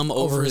right thumb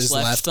over his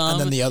left thumb,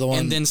 and then the other one,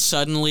 and then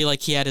suddenly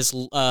like he had his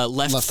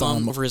left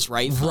thumb over his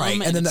right thumb.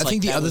 Right, and then I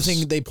think the other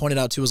thing they pointed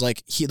out too was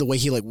like the way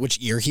he like which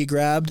ear he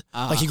grabbed.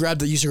 Like he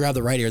used to grab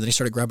the right ear, then he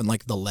started grabbing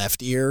like the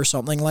left ear or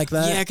something like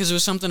that. Yeah, because it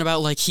was something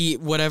about like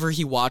whatever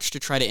he watched to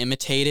try to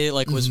imitate it,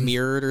 like was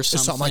mirrored or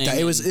something. Something like that.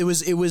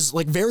 It was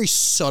like very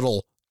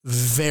subtle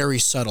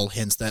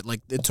hints that like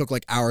it took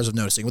like hours of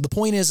noticing. But the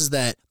point is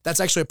that that's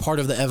actually a part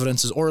of the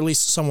evidence, or at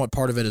least somewhat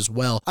part of it as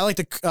well. I like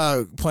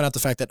to point out the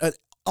fact that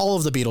all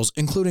of the Beatles,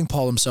 including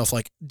Paul himself,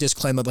 like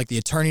disclaimed that like the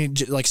attorney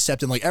like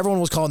stepped in, like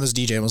everyone was calling this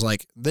DJ and was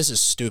like, "This is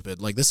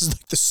stupid. Like this is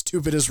like the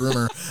stupidest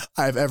rumor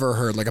I've ever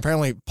heard." Like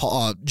apparently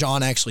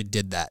John actually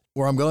did that.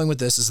 Where I'm going with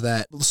this is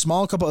that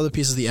a couple other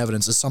pieces of the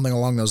evidence is something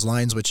along those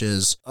lines, which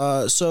is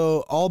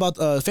so all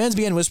about fans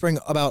began whispering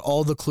about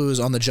all the clues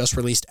on the just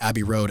released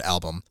Abbey Road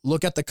album.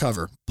 Look at the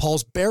cover.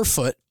 Paul's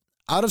barefoot,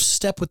 out of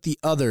step with the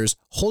others,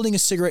 holding a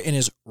cigarette in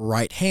his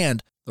right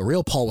hand. The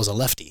real Paul was a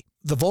lefty.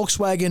 The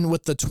Volkswagen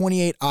with the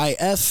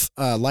 28IF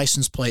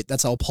license plate,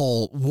 that's how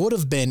Paul would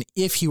have been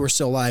if he were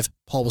still alive.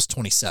 Paul was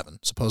 27,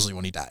 supposedly,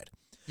 when he died.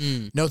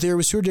 No theory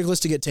was too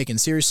ridiculous to get taken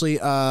seriously.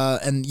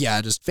 And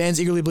yeah, just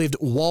fans eagerly believed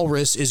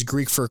walrus is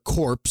Greek for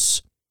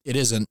corpse. It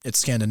isn't. It's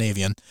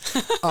Scandinavian.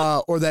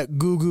 Or that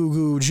goo goo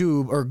goo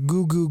joob or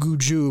goo goo goo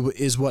joob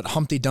is what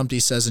Humpty Dumpty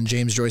says in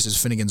James Joyce's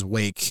Finnegan's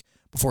Wake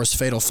before his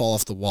fatal fall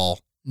off the wall.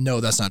 No,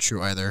 that's not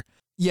true either.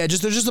 Yeah,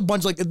 there's just a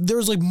bunch, like,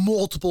 there's like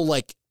multiple,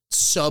 like,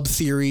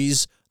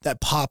 sub-theories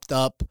that popped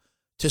up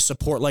to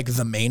support like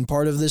the main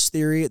part of this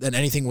theory than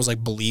anything was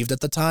like believed at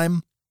the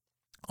time.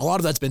 A lot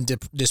of that's been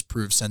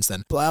disproved since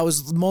then. But I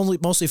was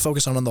mostly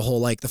focused on the whole,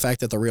 like, the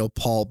fact that the real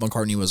Paul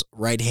McCartney was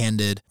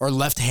right-handed or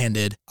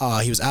left-handed.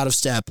 He was out of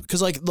step.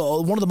 Because, like,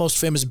 one of the most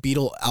famous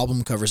Beatle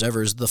album covers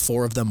ever is the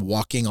four of them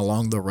walking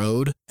along the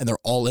road, and they're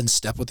all in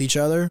step with each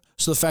other.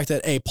 So the fact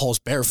that, Paul's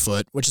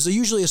barefoot, which is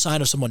usually a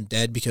sign of someone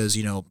dead because,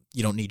 you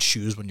don't need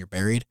shoes when you're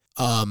buried.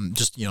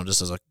 Just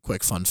as a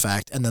quick fun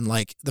fact. And then,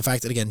 like, the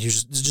fact that, again,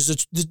 just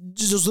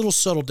those little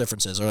subtle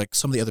differences are, like,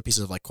 some of the other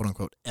pieces of, like,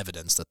 quote-unquote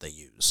evidence that they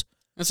use.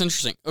 That's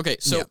interesting. Okay,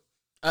 so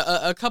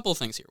a couple of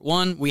things here.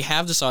 One, we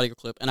have this audio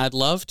clip, and I'd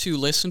love to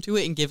listen to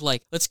it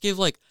and let's give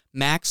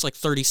max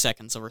 30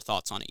 seconds of our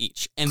thoughts on it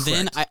each. And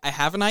Correct. Then I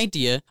have an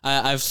idea.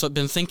 I've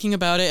been thinking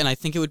about it, and I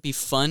think it would be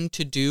fun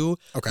to do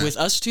with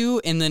us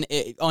two. And then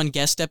on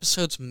guest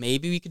episodes,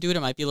 maybe we could do it.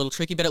 It might be a little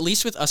tricky, but at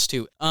least with us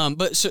two.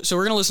 But so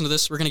we're going to listen to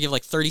this. We're going to give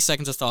 30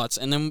 seconds of thoughts,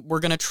 and then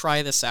we're going to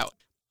try this out.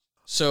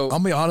 So I'll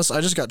be honest, I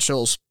just got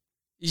chills.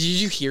 Did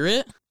you hear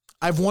it?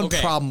 I have one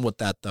problem with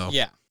that, though.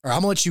 Yeah. All right,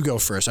 I'm going to let you go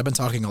first. I've been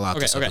talking a lot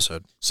this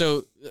episode.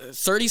 So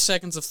 30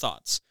 seconds of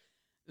thoughts.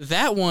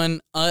 That one,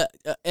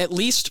 at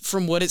least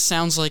from what it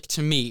sounds like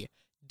to me,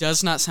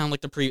 does not sound like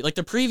the previous. Like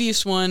the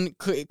previous one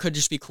could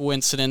just be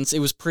coincidence. It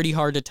was pretty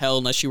hard to tell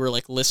unless you were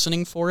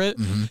listening for it.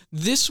 Mm-hmm.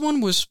 This one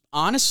was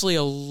honestly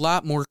a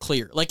lot more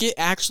clear. Like it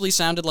actually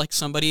sounded like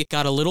somebody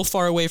got a little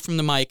far away from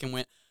the mic and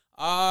went,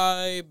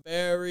 "I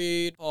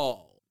buried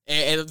Paul."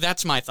 And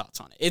that's my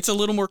thoughts on it. It's a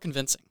little more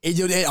convincing. I'm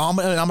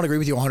going to agree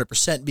with you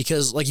 100%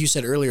 because, like you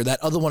said earlier, that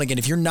other one, again,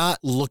 if you're not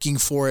looking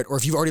for it or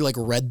if you've already,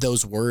 read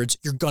those words,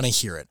 you're going to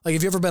hear it. Like,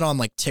 if you've ever been on,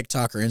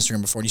 TikTok or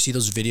Instagram before and you see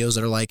those videos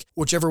that are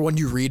whichever one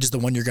you read is the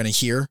one you're going to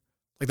hear,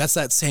 that's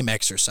that same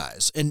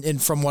exercise.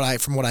 And from what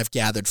I've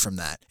gathered from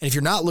that. And if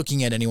you're not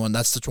looking at anyone,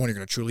 that's the one you're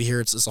going to truly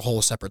hear. It's a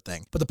whole separate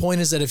thing. But the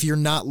point is that if you're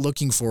not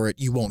looking for it,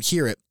 you won't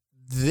hear it.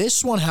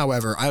 This one,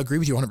 however, I agree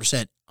with you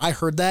 100%. I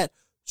heard that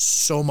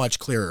so much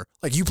clearer.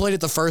 You played it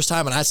the first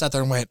time and I sat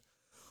there and went,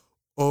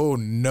 oh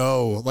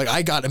no.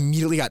 I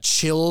immediately got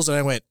chills and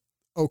I went,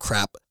 oh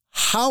crap.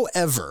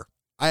 However,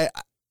 I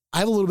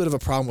have a little bit of a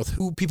problem with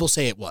who people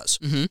say it was.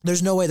 Mm-hmm.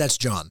 There's no way that's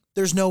John.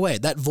 There's no way.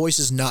 That voice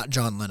is not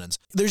John Lennon's.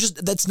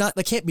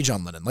 That can't be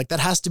John Lennon. That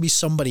has to be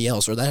somebody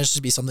else, or that has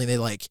to be something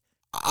they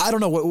I don't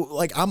know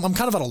what, I'm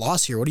kind of at a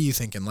loss here. What are you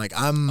thinking?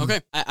 Okay.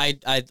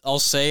 I'll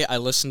say I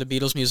listen to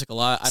Beatles music a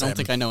lot. I don't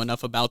think I know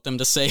enough about them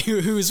to say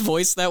whose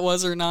voice that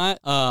was or not.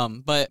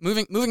 But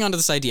moving on to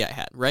this idea I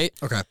had, right?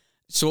 Okay.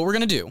 So what we're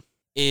going to do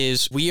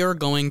is we are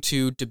going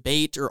to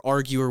debate or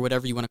argue or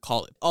whatever you want to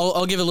call it.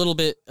 I'll give a little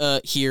bit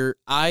here.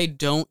 I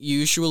don't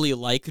usually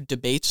like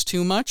debates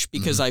too much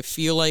because I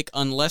feel like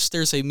unless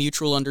there's a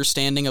mutual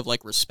understanding of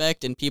like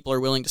respect and people are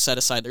willing to set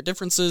aside their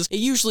differences, it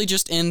usually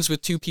just ends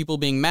with two people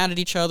being mad at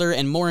each other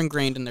and more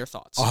ingrained in their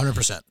thoughts.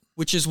 100%.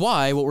 Which is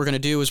why what we're going to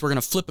do is we're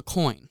going to flip a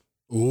coin.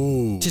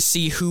 Ooh. To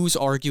see who's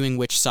arguing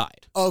which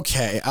side.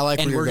 Okay, I like.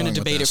 And we're going to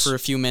debate it for a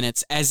few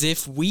minutes as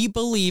if we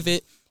believe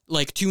it.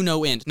 Like, to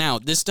no end. Now,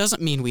 this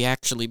doesn't mean we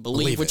actually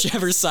believe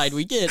whichever side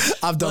we get.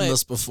 I've done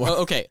this before.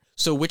 Okay,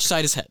 so which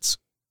side is heads?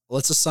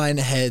 Let's assign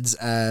heads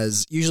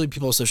as... Usually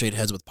people associate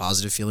heads with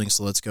positive feelings,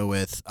 so let's go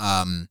with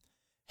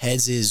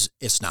heads is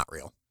it's not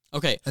real.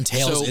 Okay. And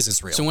tails is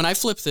it's real. So when I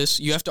flip this,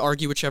 you have to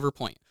argue whichever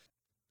point.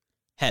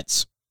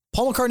 Heads.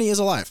 Paul McCartney is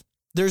alive.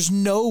 There's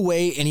no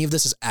way any of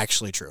this is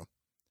actually true.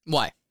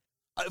 Why?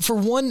 For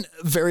one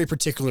very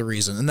particular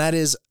reason, and that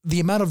is the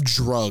amount of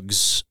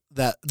drugs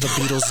that the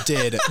Beatles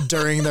did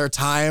during their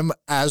time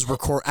as the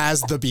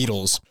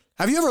Beatles.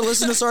 Have you ever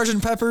listened to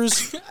Sgt.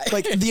 Pepper's?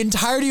 Like, the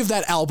entirety of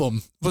that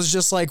album was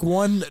just like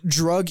one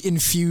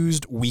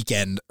drug-infused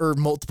weekend, or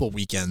multiple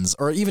weekends,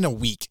 or even a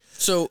week.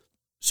 So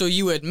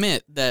you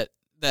admit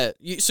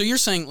so you're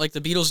saying like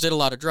the Beatles did a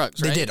lot of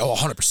drugs, right? They did,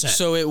 100%.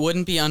 So it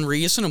wouldn't be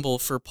unreasonable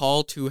for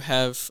Paul to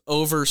have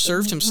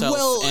overserved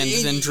himself and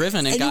then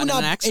driven and gotten in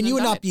an accident. And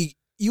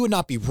you would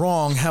not be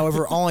wrong.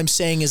 However, all I'm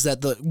saying is that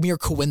the mere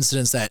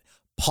coincidence that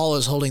Paul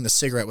is holding the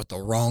cigarette with the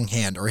wrong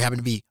hand, or he happened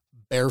to be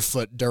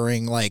barefoot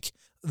during like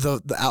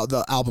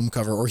the album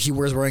cover, or he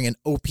was wearing an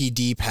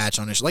OPD patch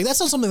on his, like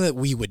that's not something that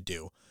we would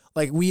do.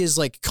 Like we as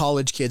like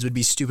college kids would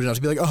be stupid enough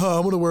to be like,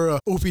 I'm gonna wear a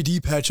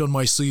OPD patch on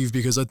my sleeve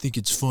because I think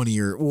it's funny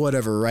or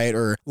whatever, right?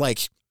 Or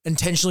like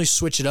intentionally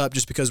switch it up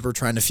just because we're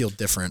trying to feel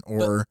different.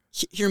 Or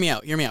hear me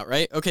out,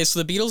 right? Okay,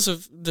 so the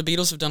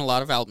Beatles have done a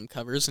lot of album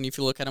covers, and if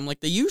you look at them, like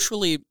they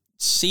usually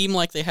seem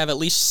like they have at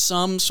least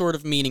some sort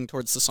of meaning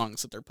towards the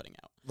songs that they're putting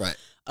out. Right.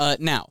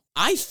 Now,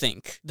 I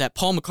think that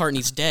Paul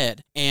McCartney's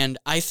dead, and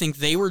I think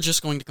they were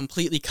just going to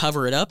completely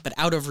cover it up, but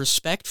out of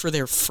respect for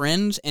their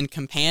friend and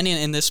companion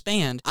in this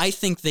band, I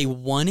think they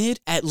wanted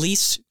at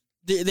least...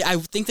 I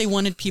think they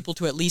wanted people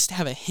to at least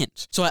have a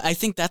hint. So I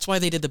think that's why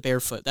they did the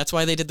barefoot. That's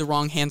why they did the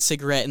wrong hand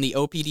cigarette and the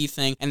OPD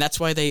thing. And that's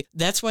why they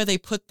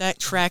put that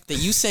track that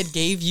you said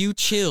gave you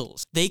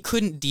chills. They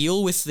couldn't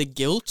deal with the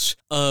guilt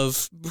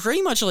of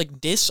pretty much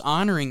like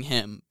dishonoring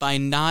him by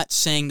not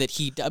saying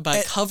that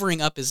by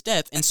covering up his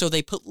death. And so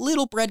they put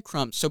little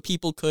breadcrumbs so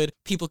people could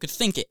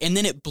think it. And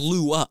then it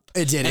blew up.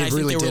 It did. And it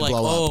really did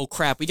blow up. Oh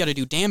crap, we got to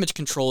do damage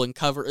control and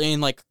cover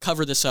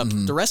this up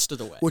the rest of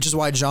the way. Which is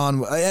why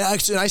John, I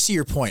see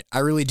your point. I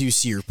really do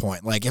see your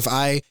point. Like if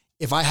I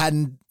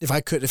didn't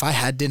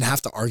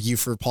have to argue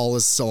for Paul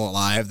is still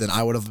alive, then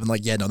I would have been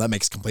like, yeah, no, that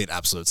makes complete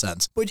absolute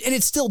sense. And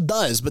it still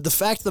does. But the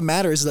fact of the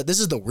matter is that this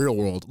is the real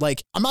world.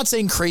 Like, I'm not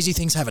saying crazy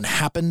things haven't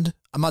happened.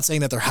 I'm not saying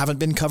that there haven't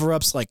been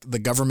cover-ups. Like, the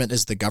government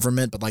is the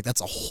government, but like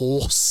that's a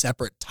whole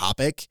separate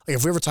topic. Like,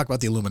 if we ever talk about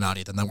the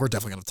Illuminati, then we're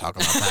definitely going to talk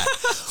about that.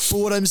 But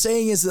what I'm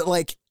saying is that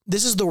like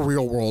this is the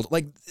real world.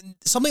 Like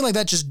something like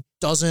that just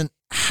doesn't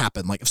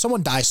happen. Like if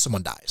someone dies,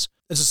 someone dies.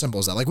 It's as simple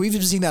as that. Like we've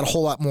been seeing that a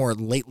whole lot more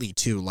lately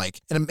too. Like,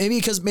 and maybe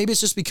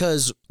it's just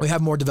because we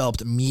have more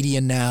developed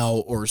media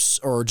now, or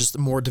just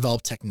more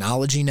developed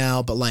technology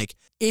now. But like,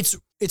 it's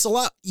a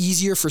lot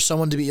easier for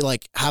someone to be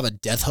like have a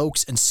death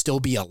hoax and still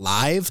be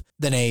alive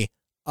than a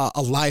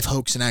live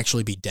hoax and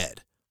actually be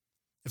dead.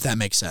 If that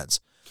makes sense.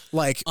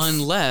 Like,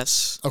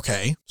 unless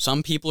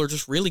some people are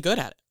just really good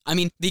at it. I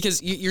mean,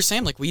 because you're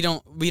saying like we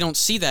don't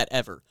see that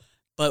ever.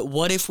 But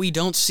what if we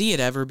don't see it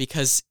ever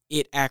because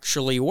it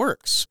actually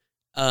works?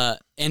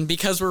 And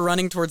because we're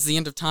running towards the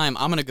end of time,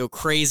 I'm going to go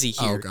crazy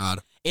here. Oh, God.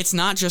 It's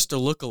not just a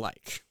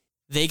lookalike.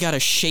 They got a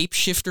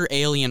shapeshifter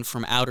alien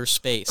from outer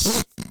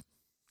space.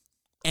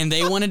 And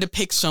they wanted to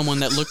pick someone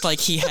that looked like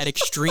he had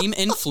extreme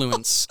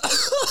influence.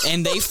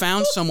 And they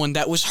found someone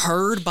that was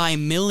heard by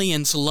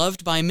millions,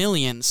 loved by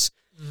millions.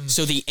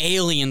 So the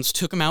aliens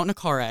took him out in a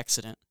car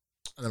accident.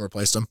 And then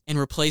replaced him. And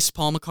replaced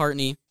Paul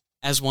McCartney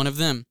as one of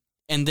them.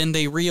 And then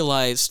they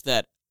realized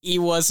that he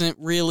wasn't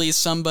really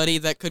somebody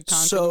that could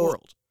conquer the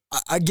world.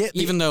 I get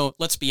even though,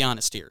 let's be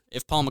honest here,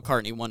 if Paul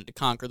McCartney wanted to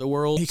conquer the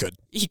world, he could.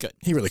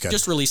 He really could.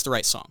 Just release the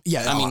right song.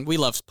 Yeah, I mean, we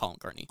love Paul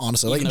McCartney.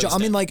 Honestly, like I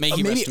mean, like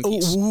maybe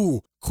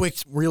quick,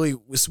 really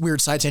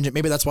weird side tangent.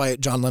 Maybe that's why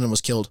John Lennon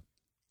was killed,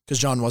 because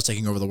John was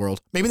taking over the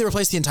world. Maybe they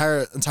replaced the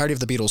entirety of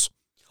the Beatles.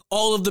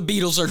 All of the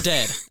Beatles are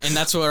dead, and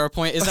that's what our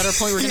point is. That our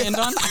point we're gonna end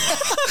on?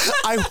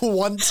 I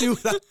want to,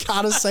 but I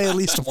gotta say at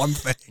least one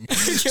thing.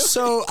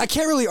 So I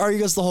can't really argue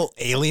against the whole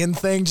alien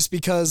thing, just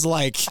because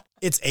like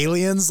it's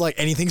aliens. Like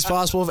anything's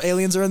possible if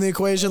aliens are in the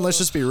equation. Let's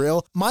just be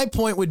real. My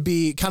point would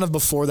be kind of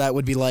before that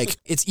would be like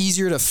it's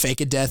easier to fake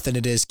a death than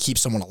it is keep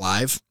someone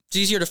alive. It's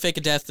easier to fake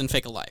a death than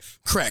fake a life.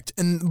 Correct.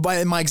 And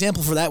my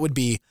example for that would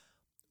be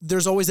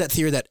there's always that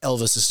theory that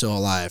Elvis is still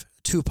alive.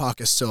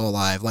 Tupac is still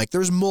alive. Like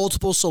there's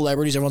multiple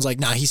celebrities. Everyone's like,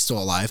 nah, he's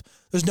still alive.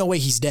 There's no way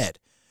he's dead.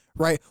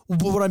 Right. But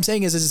what I'm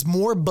saying is it's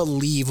more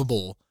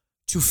believable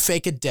to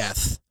fake a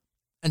death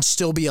and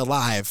still be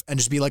alive and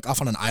just be like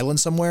off on an island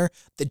somewhere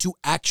than to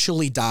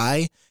actually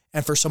die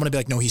and for someone to be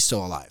like, no, he's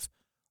still alive.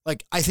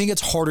 Like, I think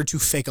it's harder to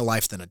fake a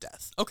life than a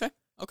death. Okay.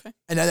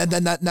 And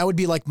then that would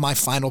be like my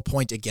final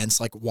point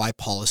against like why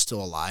Paul is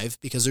still alive,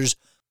 because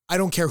I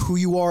don't care who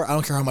you are. I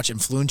don't care how much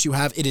influence you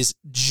have. It is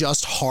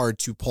just hard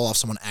to pull off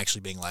someone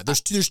actually being alive.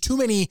 There's too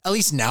many, at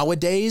least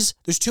nowadays,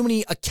 there's too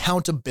many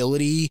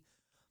accountability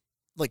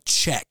like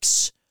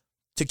checks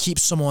to keep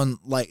someone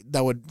like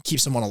that would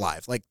keep someone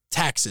alive, like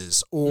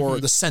taxes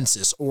or the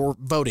census or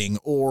voting,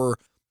 or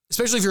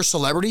especially if you're a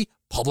celebrity,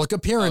 public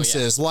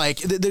appearances. Oh, yeah. Like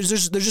there's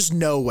just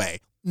no way.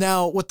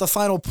 Now with the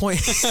final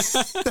point,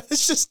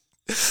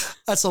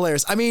 that's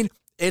hilarious. I mean,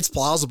 it's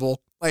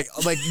plausible.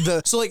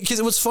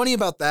 Because what's funny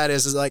about that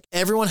is like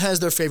everyone has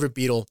their favorite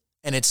Beatle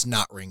and it's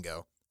not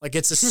Ringo. Like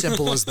it's as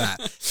simple as that.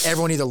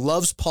 Everyone either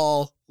loves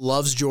Paul,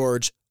 loves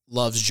George,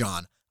 loves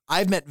John.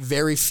 I've met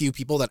very few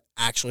people that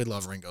actually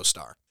love Ringo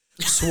Starr.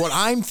 So what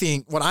I'm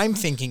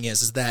thinking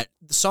is that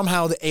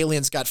somehow the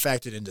aliens got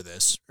factored into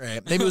this,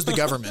 right? Maybe it was the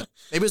government.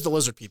 Maybe it was the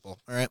lizard people,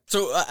 all right?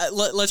 So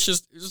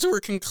we're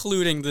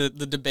concluding the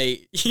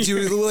debate.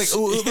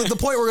 The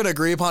point we're going to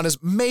agree upon is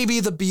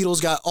maybe the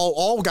Beatles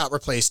all got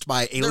replaced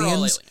by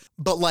aliens,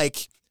 but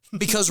like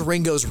because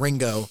Ringo's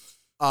Ringo,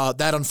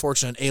 that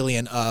unfortunate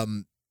alien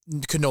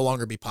could no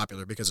longer be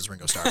popular because it's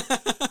Ringo Starr.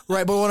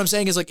 Right, but what I'm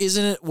saying is like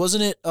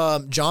wasn't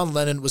it John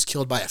Lennon was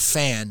killed by a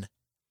fan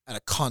at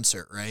a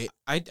concert, right?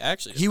 I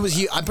actually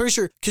I'm pretty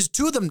sure because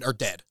 2 of them are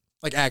dead,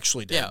 like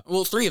actually dead. Yeah,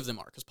 well, 3 of them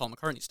are because Paul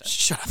McCartney's dead.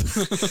 Shut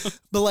up.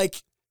 But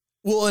like,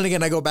 well, and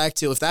again, I go back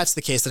to if that's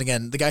the case, then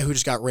again, the guy who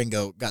just got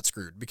Ringo got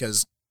screwed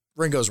because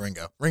Ringo's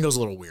Ringo. Ringo's a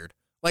little weird.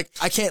 Like,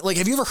 I can't like.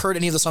 Have you ever heard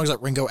any of the songs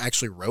that Ringo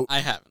actually wrote? I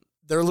haven't.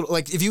 They're a little,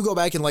 like if you go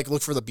back and like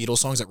look for the Beatles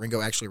songs that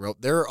Ringo actually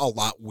wrote, they're a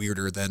lot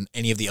weirder than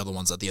any of the other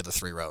ones that the other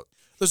 3 wrote.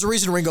 There's a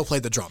reason Ringo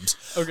played the drums.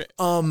 Okay.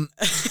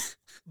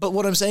 But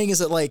what I'm saying is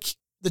that like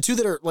the 2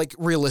 that are like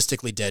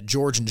realistically dead,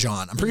 George and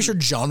John. I'm pretty sure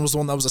John was the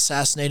one that was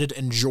assassinated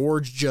and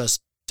George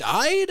just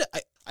died.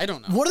 I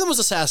don't know. One of them was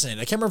assassinated.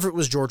 I can't remember if it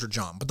was George or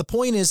John. But the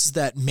point is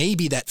that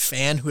maybe that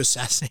fan who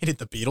assassinated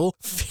the Beatle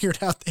figured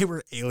out they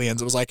were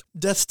aliens. It was like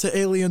death to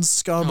alien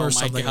scum or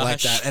something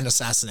like that and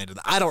assassinated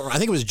them. I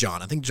think it was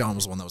John. I think John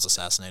was the one that was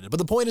assassinated. But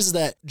the point is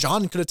that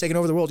John could have taken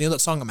over the world. You know that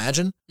song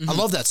Imagine? I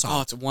love that song.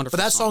 Oh, it's a wonderful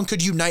But that song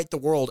could unite the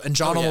world. And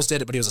John almost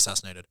did it, but he was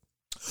assassinated.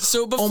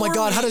 So oh my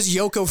God, how does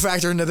Yoko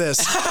factor into this?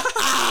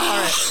 All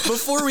right,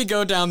 before we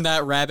go down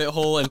that rabbit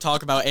hole and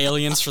talk about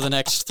aliens for the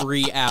next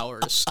 3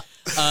 hours,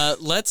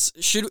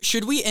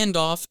 should we end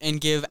off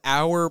and give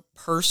our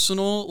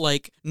personal,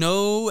 like,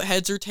 no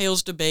heads or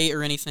tails debate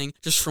or anything,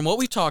 just from what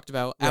we talked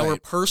about, our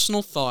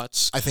personal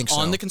thoughts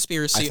on the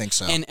conspiracy? I think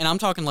so. And I'm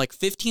talking like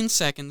 15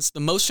 seconds. The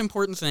most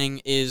important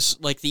thing is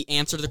like the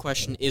answer to the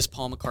question, is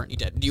Paul McCartney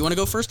dead? Do you want to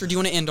go first or do you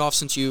want to end off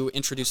since you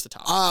introduced the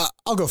topic?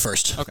 I'll go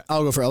first. Okay.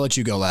 I'll let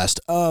you go last.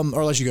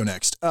 Or let you go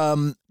next.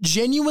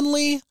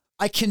 Genuinely,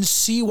 I can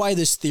see why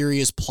this theory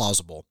is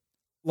plausible.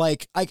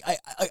 Like, I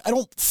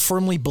don't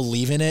firmly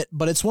believe in it,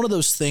 but it's one of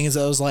those things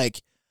that I was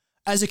like,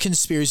 as a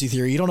conspiracy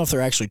theory, you don't know if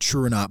they're actually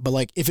true or not, but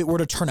like, if it were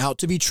to turn out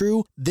to be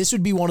true, this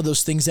would be one of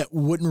those things that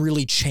wouldn't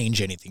really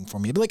change anything for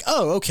me. It'd be like,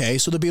 oh, okay,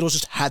 so the Beatles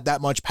just had that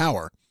much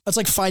power. That's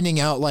like finding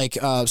out like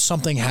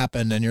something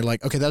happened and you're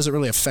like, okay, that doesn't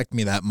really affect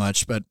me that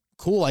much, but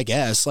cool, I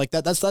guess. Like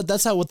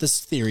that's how what this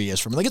theory is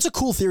for me. Like, it's a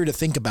cool theory to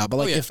think about, but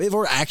like if it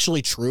were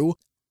actually true,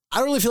 I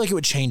don't really feel like it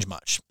would change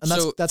much. And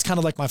that's kind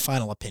of like my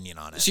final opinion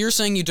on it. So you're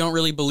saying you don't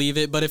really believe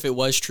it, but if it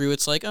was true,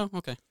 it's like, oh,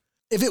 okay.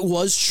 If it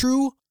was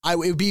true, it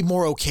would be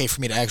more okay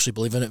for me to actually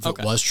believe in it if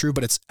it was true,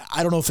 but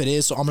I don't know if it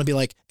is. So I'm going to be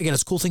like, again,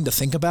 it's a cool thing to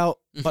think about,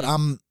 but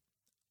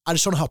I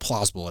just don't know how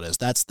plausible it is.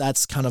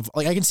 That's kind of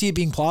like, I can see it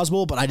being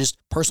plausible, but I just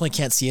personally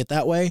can't see it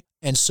that way.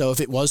 And so if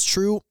it was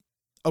true,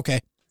 okay.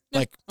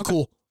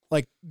 Cool.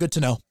 Like, good to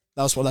know.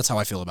 That's how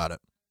I feel about it.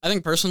 I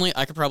think personally,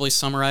 I could probably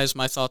summarize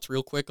my thoughts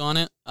real quick on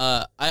it.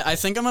 I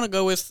think I'm going to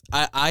go with,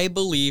 I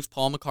believe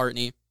Paul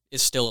McCartney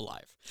is still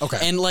alive. Okay.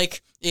 And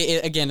like,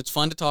 again, it's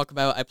fun to talk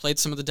about. I played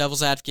some of the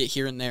devil's advocate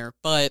here and there,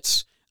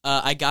 but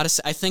I gotta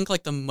say, I think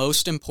like the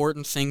most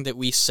important thing that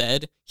we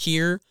said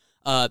here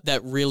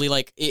that really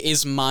like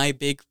is my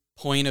big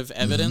point of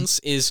evidence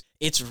is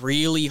it's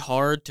really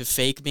hard to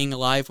fake being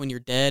alive when you're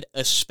dead,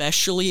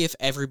 especially if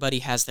everybody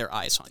has their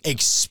eyes on you.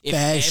 Especially.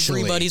 If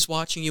everybody's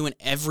watching you and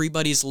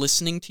everybody's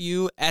listening to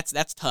you,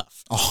 that's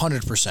tough.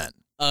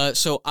 100%.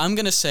 So I'm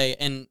going to say,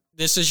 and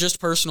this is just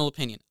personal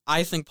opinion,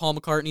 I think Paul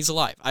McCartney's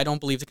alive. I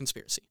don't believe the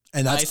conspiracy.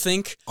 And I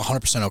think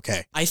 100%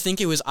 okay. I think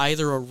it was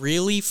either a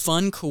really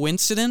fun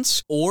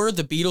coincidence or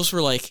the Beatles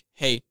were like,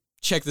 hey,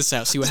 check this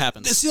out, see what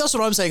happens. See, that's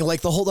what I'm saying.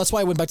 Like that's why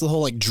I went back to the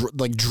whole like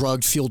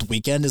drug fueled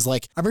weekend is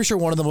like, I'm pretty sure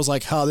one of them was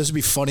like, oh, this would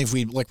be funny if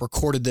we like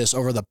recorded this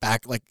over the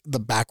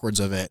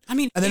backwards of it. I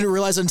mean, and then didn't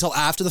realize it until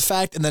after the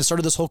fact, and then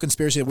started this whole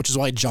conspiracy, which is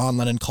why John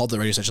Lennon called the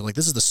radio station like,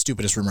 this is the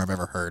stupidest rumor I've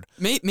ever heard.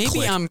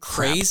 Maybe I'm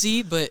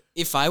crazy, but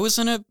if I was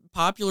in a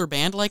popular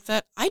band like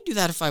that, I'd do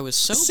that if I was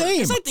sober. Same.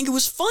 Because I think it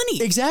was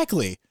funny.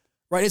 Exactly.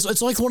 Right.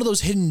 It's like one of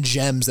those hidden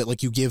gems that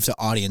like you give to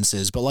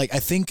audiences. But like, I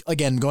think,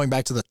 again, going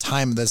back to the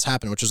time this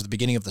happened, which was the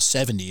beginning of the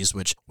 70s,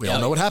 which we all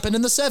know what happened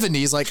in the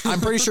 70s. Like, I'm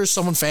pretty sure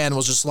someone fan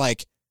was just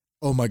like,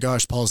 oh my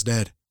gosh, Paul's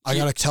dead. I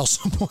got to tell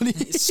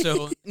somebody.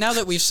 So now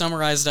that we've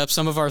summarized up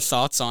some of our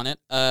thoughts on it,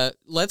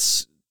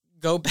 let's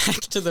go back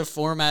to the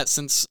format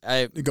since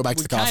we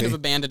kind of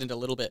abandoned it a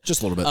little bit.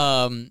 Just a little bit.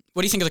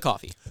 What do you think of the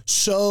coffee?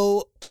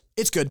 So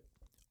it's good.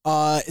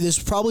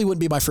 This probably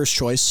wouldn't be my first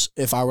choice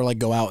if I were like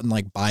go out and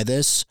like buy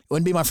this. It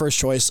wouldn't be my first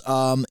choice.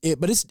 But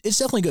it's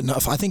definitely good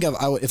enough. I think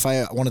if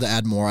I wanted to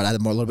add more, I'd add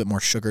a little bit more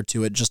sugar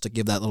to it just to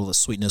give that little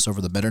sweetness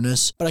over the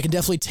bitterness. But I can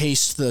definitely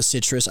taste the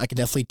citrus. I can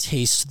definitely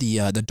taste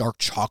the dark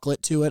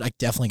chocolate to it. I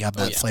definitely got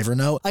that flavor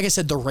note. Like I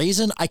said, the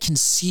raisin, I can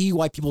see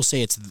why people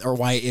say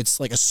why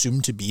it's like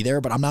assumed to be there,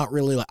 but I'm not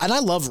really and I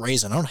love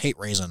raisin. I don't hate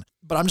raisin.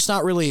 But I'm just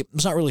not really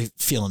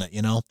feeling it,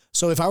 you know?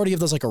 So if I were to give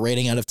this like a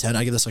rating out of 10,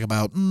 I'd give this like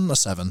about a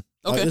 7.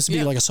 Okay. This would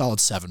be like a solid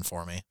 7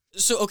 for me.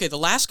 So, okay, the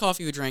last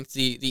coffee we drank,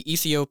 the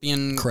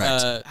Ethiopian...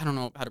 Correct. I don't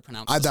know how to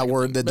pronounce it. That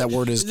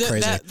word is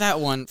crazy. That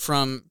one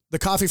from... The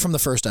coffee from the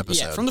first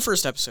episode. Yeah, from the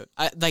first episode.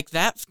 Like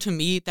that, to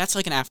me, that's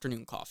like an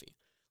afternoon coffee.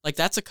 Like,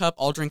 that's a cup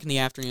I'll drink in the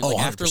afternoon, like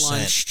 100%. After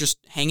lunch, just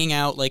hanging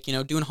out, like, you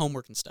know, doing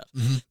homework and stuff.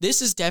 Mm-hmm.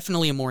 This is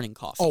definitely a morning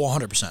coffee. Oh, 100%. I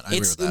agree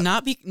with that. It's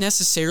not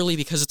necessarily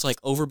because it's,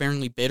 like,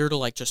 overbearingly bitter to,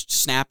 like, just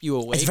snap you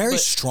awake. It's very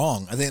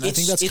strong. I think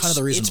that's kind of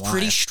the reason why. It's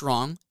pretty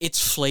strong.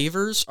 Its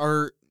flavors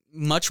are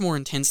much more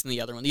intense than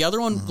the other one. The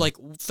other one, like,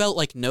 felt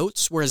like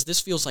notes, whereas this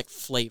feels like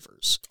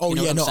flavors. Oh, you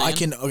know yeah, no,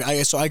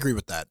 so I agree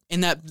with that.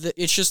 And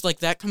it's just, like,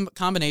 that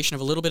combination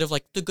of a little bit of,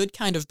 like, the good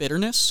kind of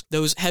bitterness,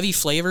 those heavy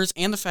flavors,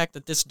 and the fact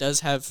that this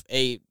does have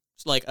a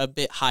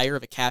bit higher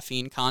of a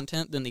caffeine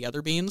content than the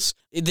other beans.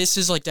 This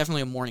is like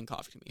definitely a morning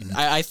coffee to me. Mm-hmm.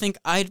 I think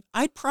I'd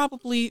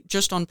probably,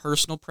 just on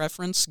personal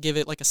preference, give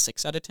it like a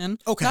 6 out of 10.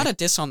 Okay. Not a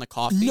diss on the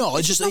coffee. No,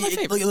 it's just not my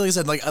favorite.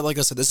 Like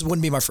I said, this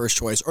wouldn't be my first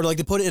choice. Or like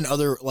to put it in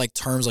other like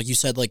terms, like you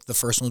said, like the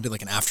first one would be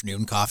like an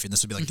afternoon coffee, and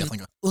this would be like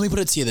definitely. Let me put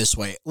it to you this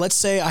way. Let's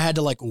say I had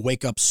to like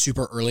wake up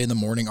super early in the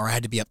morning, or I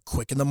had to be up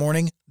quick in the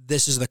morning.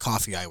 This is the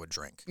coffee I would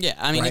drink. Yeah,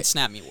 I mean, It'd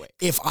snap me awake.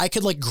 If I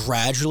could like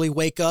gradually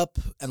wake up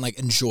and like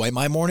enjoy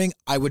my morning,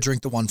 I would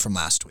drink the one from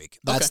last week.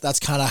 That's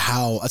kind of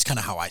how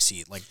I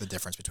see like the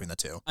difference between the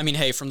two. I mean,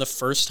 hey, from the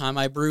first time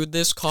I brewed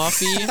this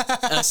coffee,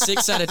 a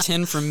 6 out of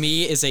 10 from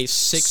me is a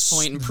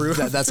 6-point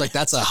improvement.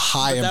 That's a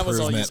high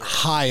improvement.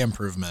 High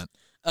improvement.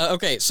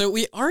 Okay, so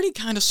we already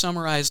kind of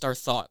summarized our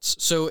thoughts.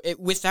 So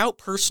without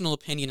personal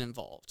opinion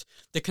involved,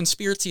 the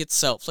conspiracy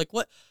itself, like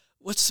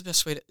what's the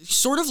best way to...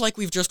 Sort of like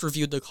we've just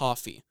reviewed the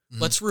coffee.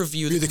 Mm-hmm. Let's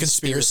review the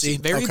conspiracy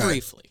very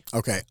briefly.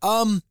 Okay.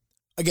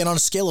 Again, on a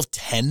scale of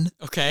 10,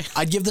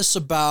 I'd give this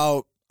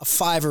about a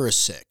 5 or a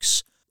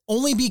 6.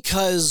 Only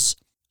because...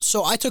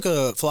 So I took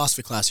a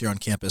philosophy class here on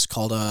campus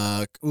called,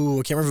 I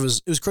can't remember,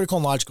 it was Critical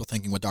and Logical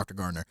Thinking with Dr.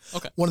 Gardner.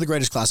 Okay. One of the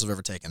greatest classes I've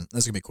ever taken. This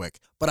is going to be quick.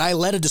 But I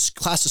led a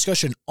class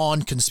discussion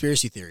on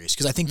conspiracy theories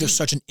because I think there's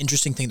such an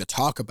interesting thing to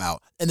talk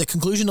about. And the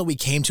conclusion that we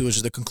came to, which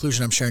is the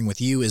conclusion I'm sharing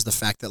with you, is the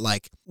fact that,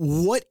 like,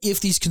 what if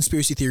these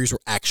conspiracy theories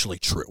were actually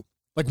true?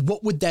 Like,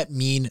 what would that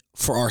mean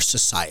for our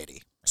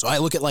society? So I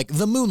look at, like,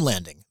 the moon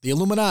landing, the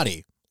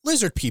Illuminati,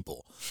 lizard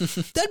people.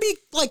 That'd be,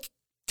 like...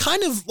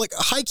 kind of like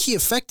high-key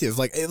effective.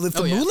 Like if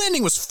the moon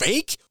landing was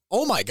fake,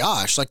 oh my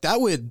gosh, like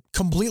that would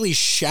completely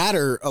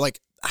shatter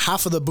like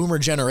half of the boomer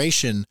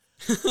generation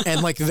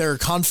and like their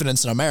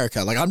confidence in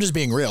America. Like I'm just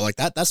being real. Like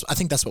I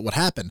think that's what would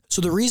happen.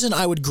 So the reason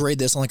I would grade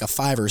this on like a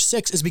 5 or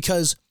 6 is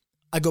because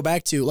I go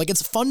back to like,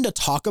 it's fun to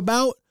talk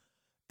about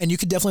and you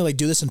could definitely like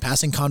do this in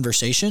passing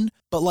conversation,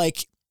 but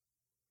like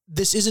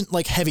this isn't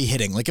like heavy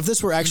hitting. Like if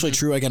this were actually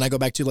true, again, I go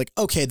back to like,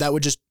 okay, that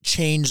would just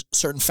change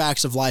certain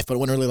facts of life, but it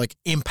wouldn't really like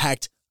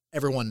impact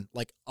everyone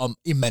like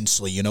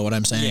immensely, you know what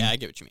I'm saying? Yeah, I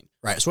get what you mean.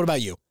 Right. So what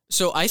about you?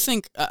 So I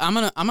think I'm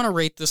gonna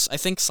rate this. I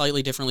think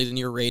slightly differently than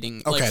your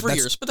rating, like for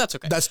yours, but that's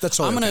okay. That's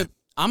totally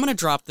I'm gonna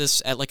drop this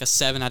at like a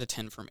 7 out of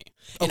 10 for me,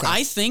 and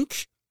I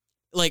think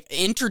like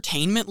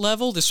entertainment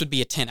level, this would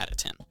be a 10 out of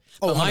 10.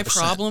 But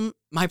 100%.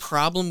 my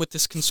problem with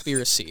this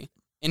conspiracy,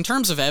 in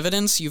terms of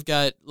evidence, you've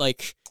got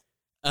like.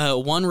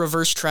 One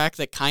reverse track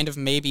that kind of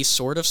maybe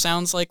sort of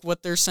sounds like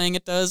what they're saying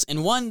it does,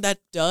 and one that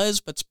does,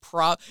 but's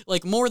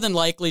like more than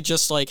likely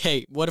just like,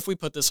 hey, what if we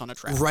put this on a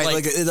track? Right,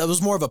 like that was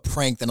more of a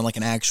prank than like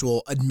an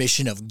actual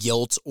admission of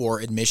guilt or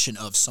admission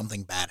of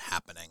something bad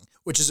happening,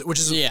 which is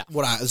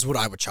what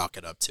I would chalk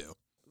it up to.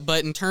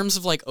 But in terms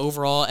of like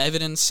overall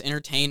evidence,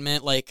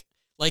 entertainment, like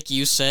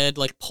you said,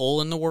 like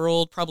pull in the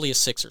world, probably a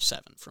 6 or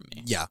 7 from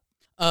me. Yeah.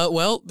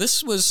 Well,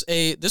 this was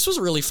a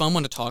really fun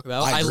one to talk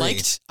about.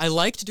 I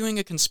liked doing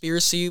a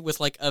conspiracy with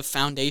like a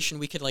foundation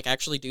we could like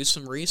actually do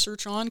some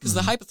research on because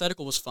the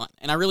hypothetical was fun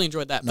and I really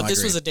enjoyed that. But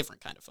this was a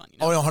different kind of fun. You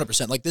know? Oh, no,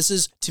 100%. Like this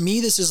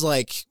is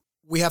like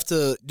we have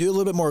to do a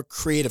little bit more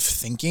creative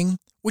thinking,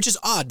 which is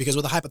odd because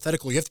with a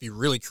hypothetical you have to be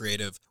really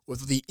creative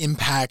with the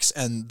impacts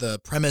and the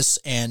premise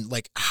and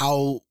like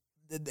how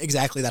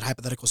exactly that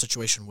hypothetical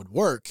situation would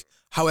work.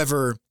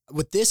 However,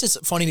 with this, it's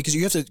funny because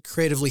you have to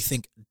creatively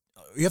think.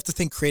 You have to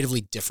think creatively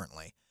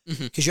differently.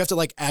 because you have to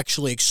like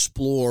actually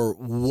explore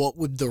what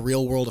would the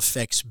real world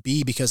effects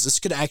be, because this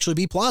could actually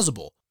be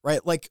plausible,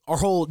 right? Like our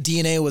whole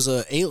DNA was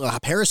a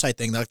parasite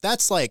thing. Like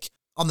that's like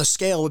on the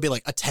scale would be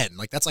like a 10.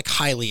 Like that's like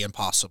highly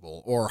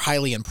impossible or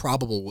highly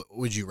improbable.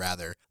 Would you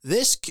rather?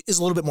 This is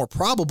a little bit more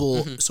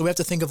probable. So we have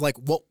to think of like,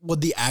 what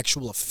would the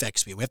actual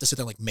effects be? We have to sit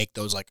there and like make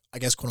those like, I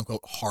guess, quote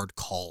unquote, hard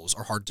calls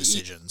or hard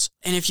decisions.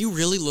 And if you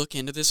really look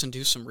into this and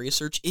do some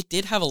research, it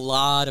did have a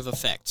lot of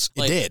effects.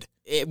 Like, it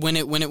did. When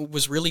it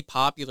was really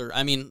popular,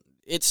 I mean,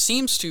 it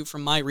seems to,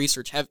 from my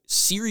research, have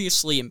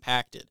seriously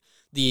impacted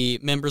the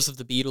members of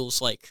the Beatles,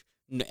 like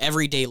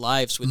everyday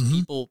lives with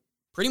people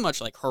pretty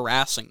much like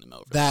harassing them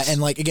over that. this.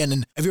 And like, again,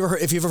 and if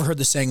you've ever heard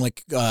the saying,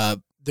 like,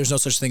 there's no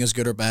such thing as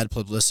good or bad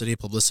publicity.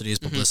 Publicity is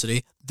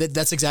publicity.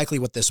 That's exactly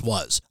what this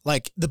was.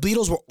 Like the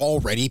Beatles were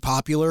already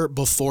popular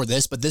before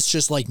this, but this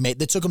just like they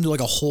took them to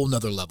like a whole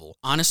nother level.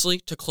 Honestly,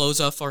 to close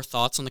off our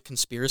thoughts on the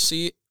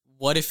conspiracy,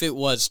 what if it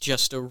was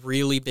just a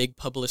really big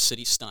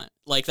publicity stunt?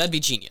 Like that'd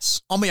be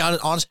genius. I'll be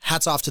honest,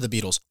 hats off to the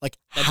Beatles. Like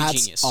that'd be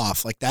hats genius.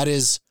 off. Like that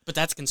is. But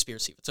that's a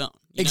conspiracy of its own.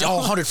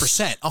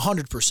 100%.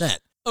 100%.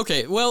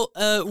 Okay, well,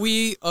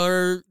 we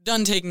are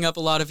done taking up a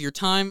lot of your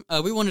time.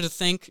 We wanted to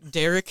thank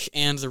Derek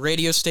and the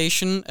radio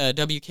station,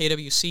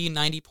 WKWC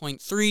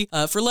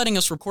 90.3, for letting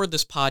us record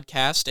this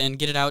podcast and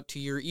get it out to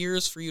your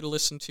ears for you to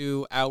listen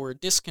to our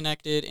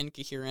disconnected,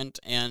 incoherent,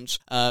 and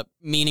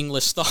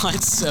meaningless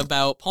thoughts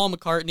about Paul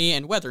McCartney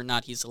and whether or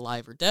not he's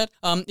alive or dead.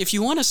 If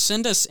you want to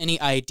send us any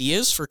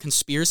ideas for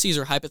conspiracies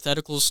or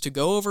hypotheticals to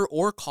go over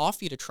or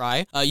coffee to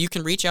try, you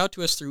can reach out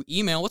to us through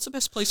email. What's the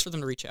best place for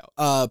them to reach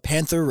out?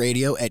 Panther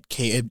Radio at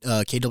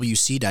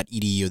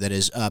kwc.edu. That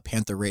is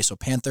Panther Radio. So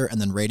Panther and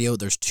then radio.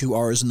 There's 2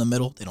 R's in the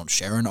middle. They don't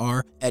share an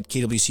R at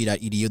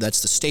kwc.edu.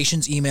 That's the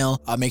station's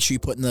email. Make sure you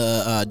put in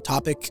the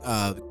topic,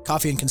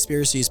 Coffee and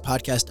Conspiracies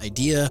podcast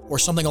idea or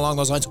something along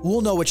those lines.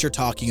 We'll know what you're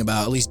talking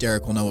about. At least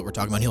Derek will know what we're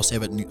talking about. He'll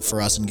save it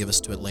for us and give us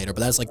to it later.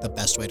 But that's like the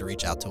best way to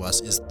reach out to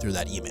us is through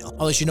that email.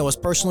 Unless you know us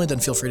personally, then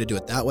feel free to do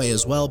it that way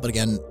as well. But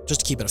again,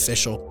 just to keep it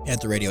official,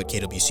 Panther Radio at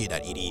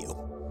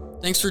kwc.edu.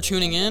 Thanks for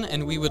tuning in,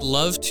 and we would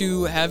love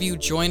to have you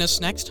join us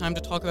next time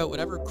to talk about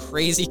whatever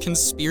crazy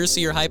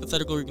conspiracy or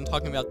hypothetical we've been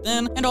talking about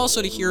then, and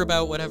also to hear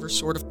about whatever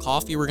sort of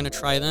coffee we're going to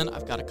try then.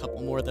 I've got a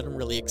couple more that I'm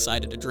really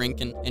excited to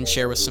drink and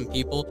share with some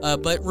people.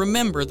 But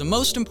remember, the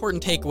most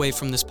important takeaway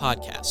from this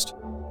podcast,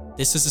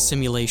 this is a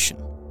simulation.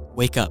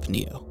 Wake up,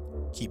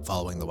 Neo. Keep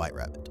following the White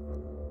Rabbit.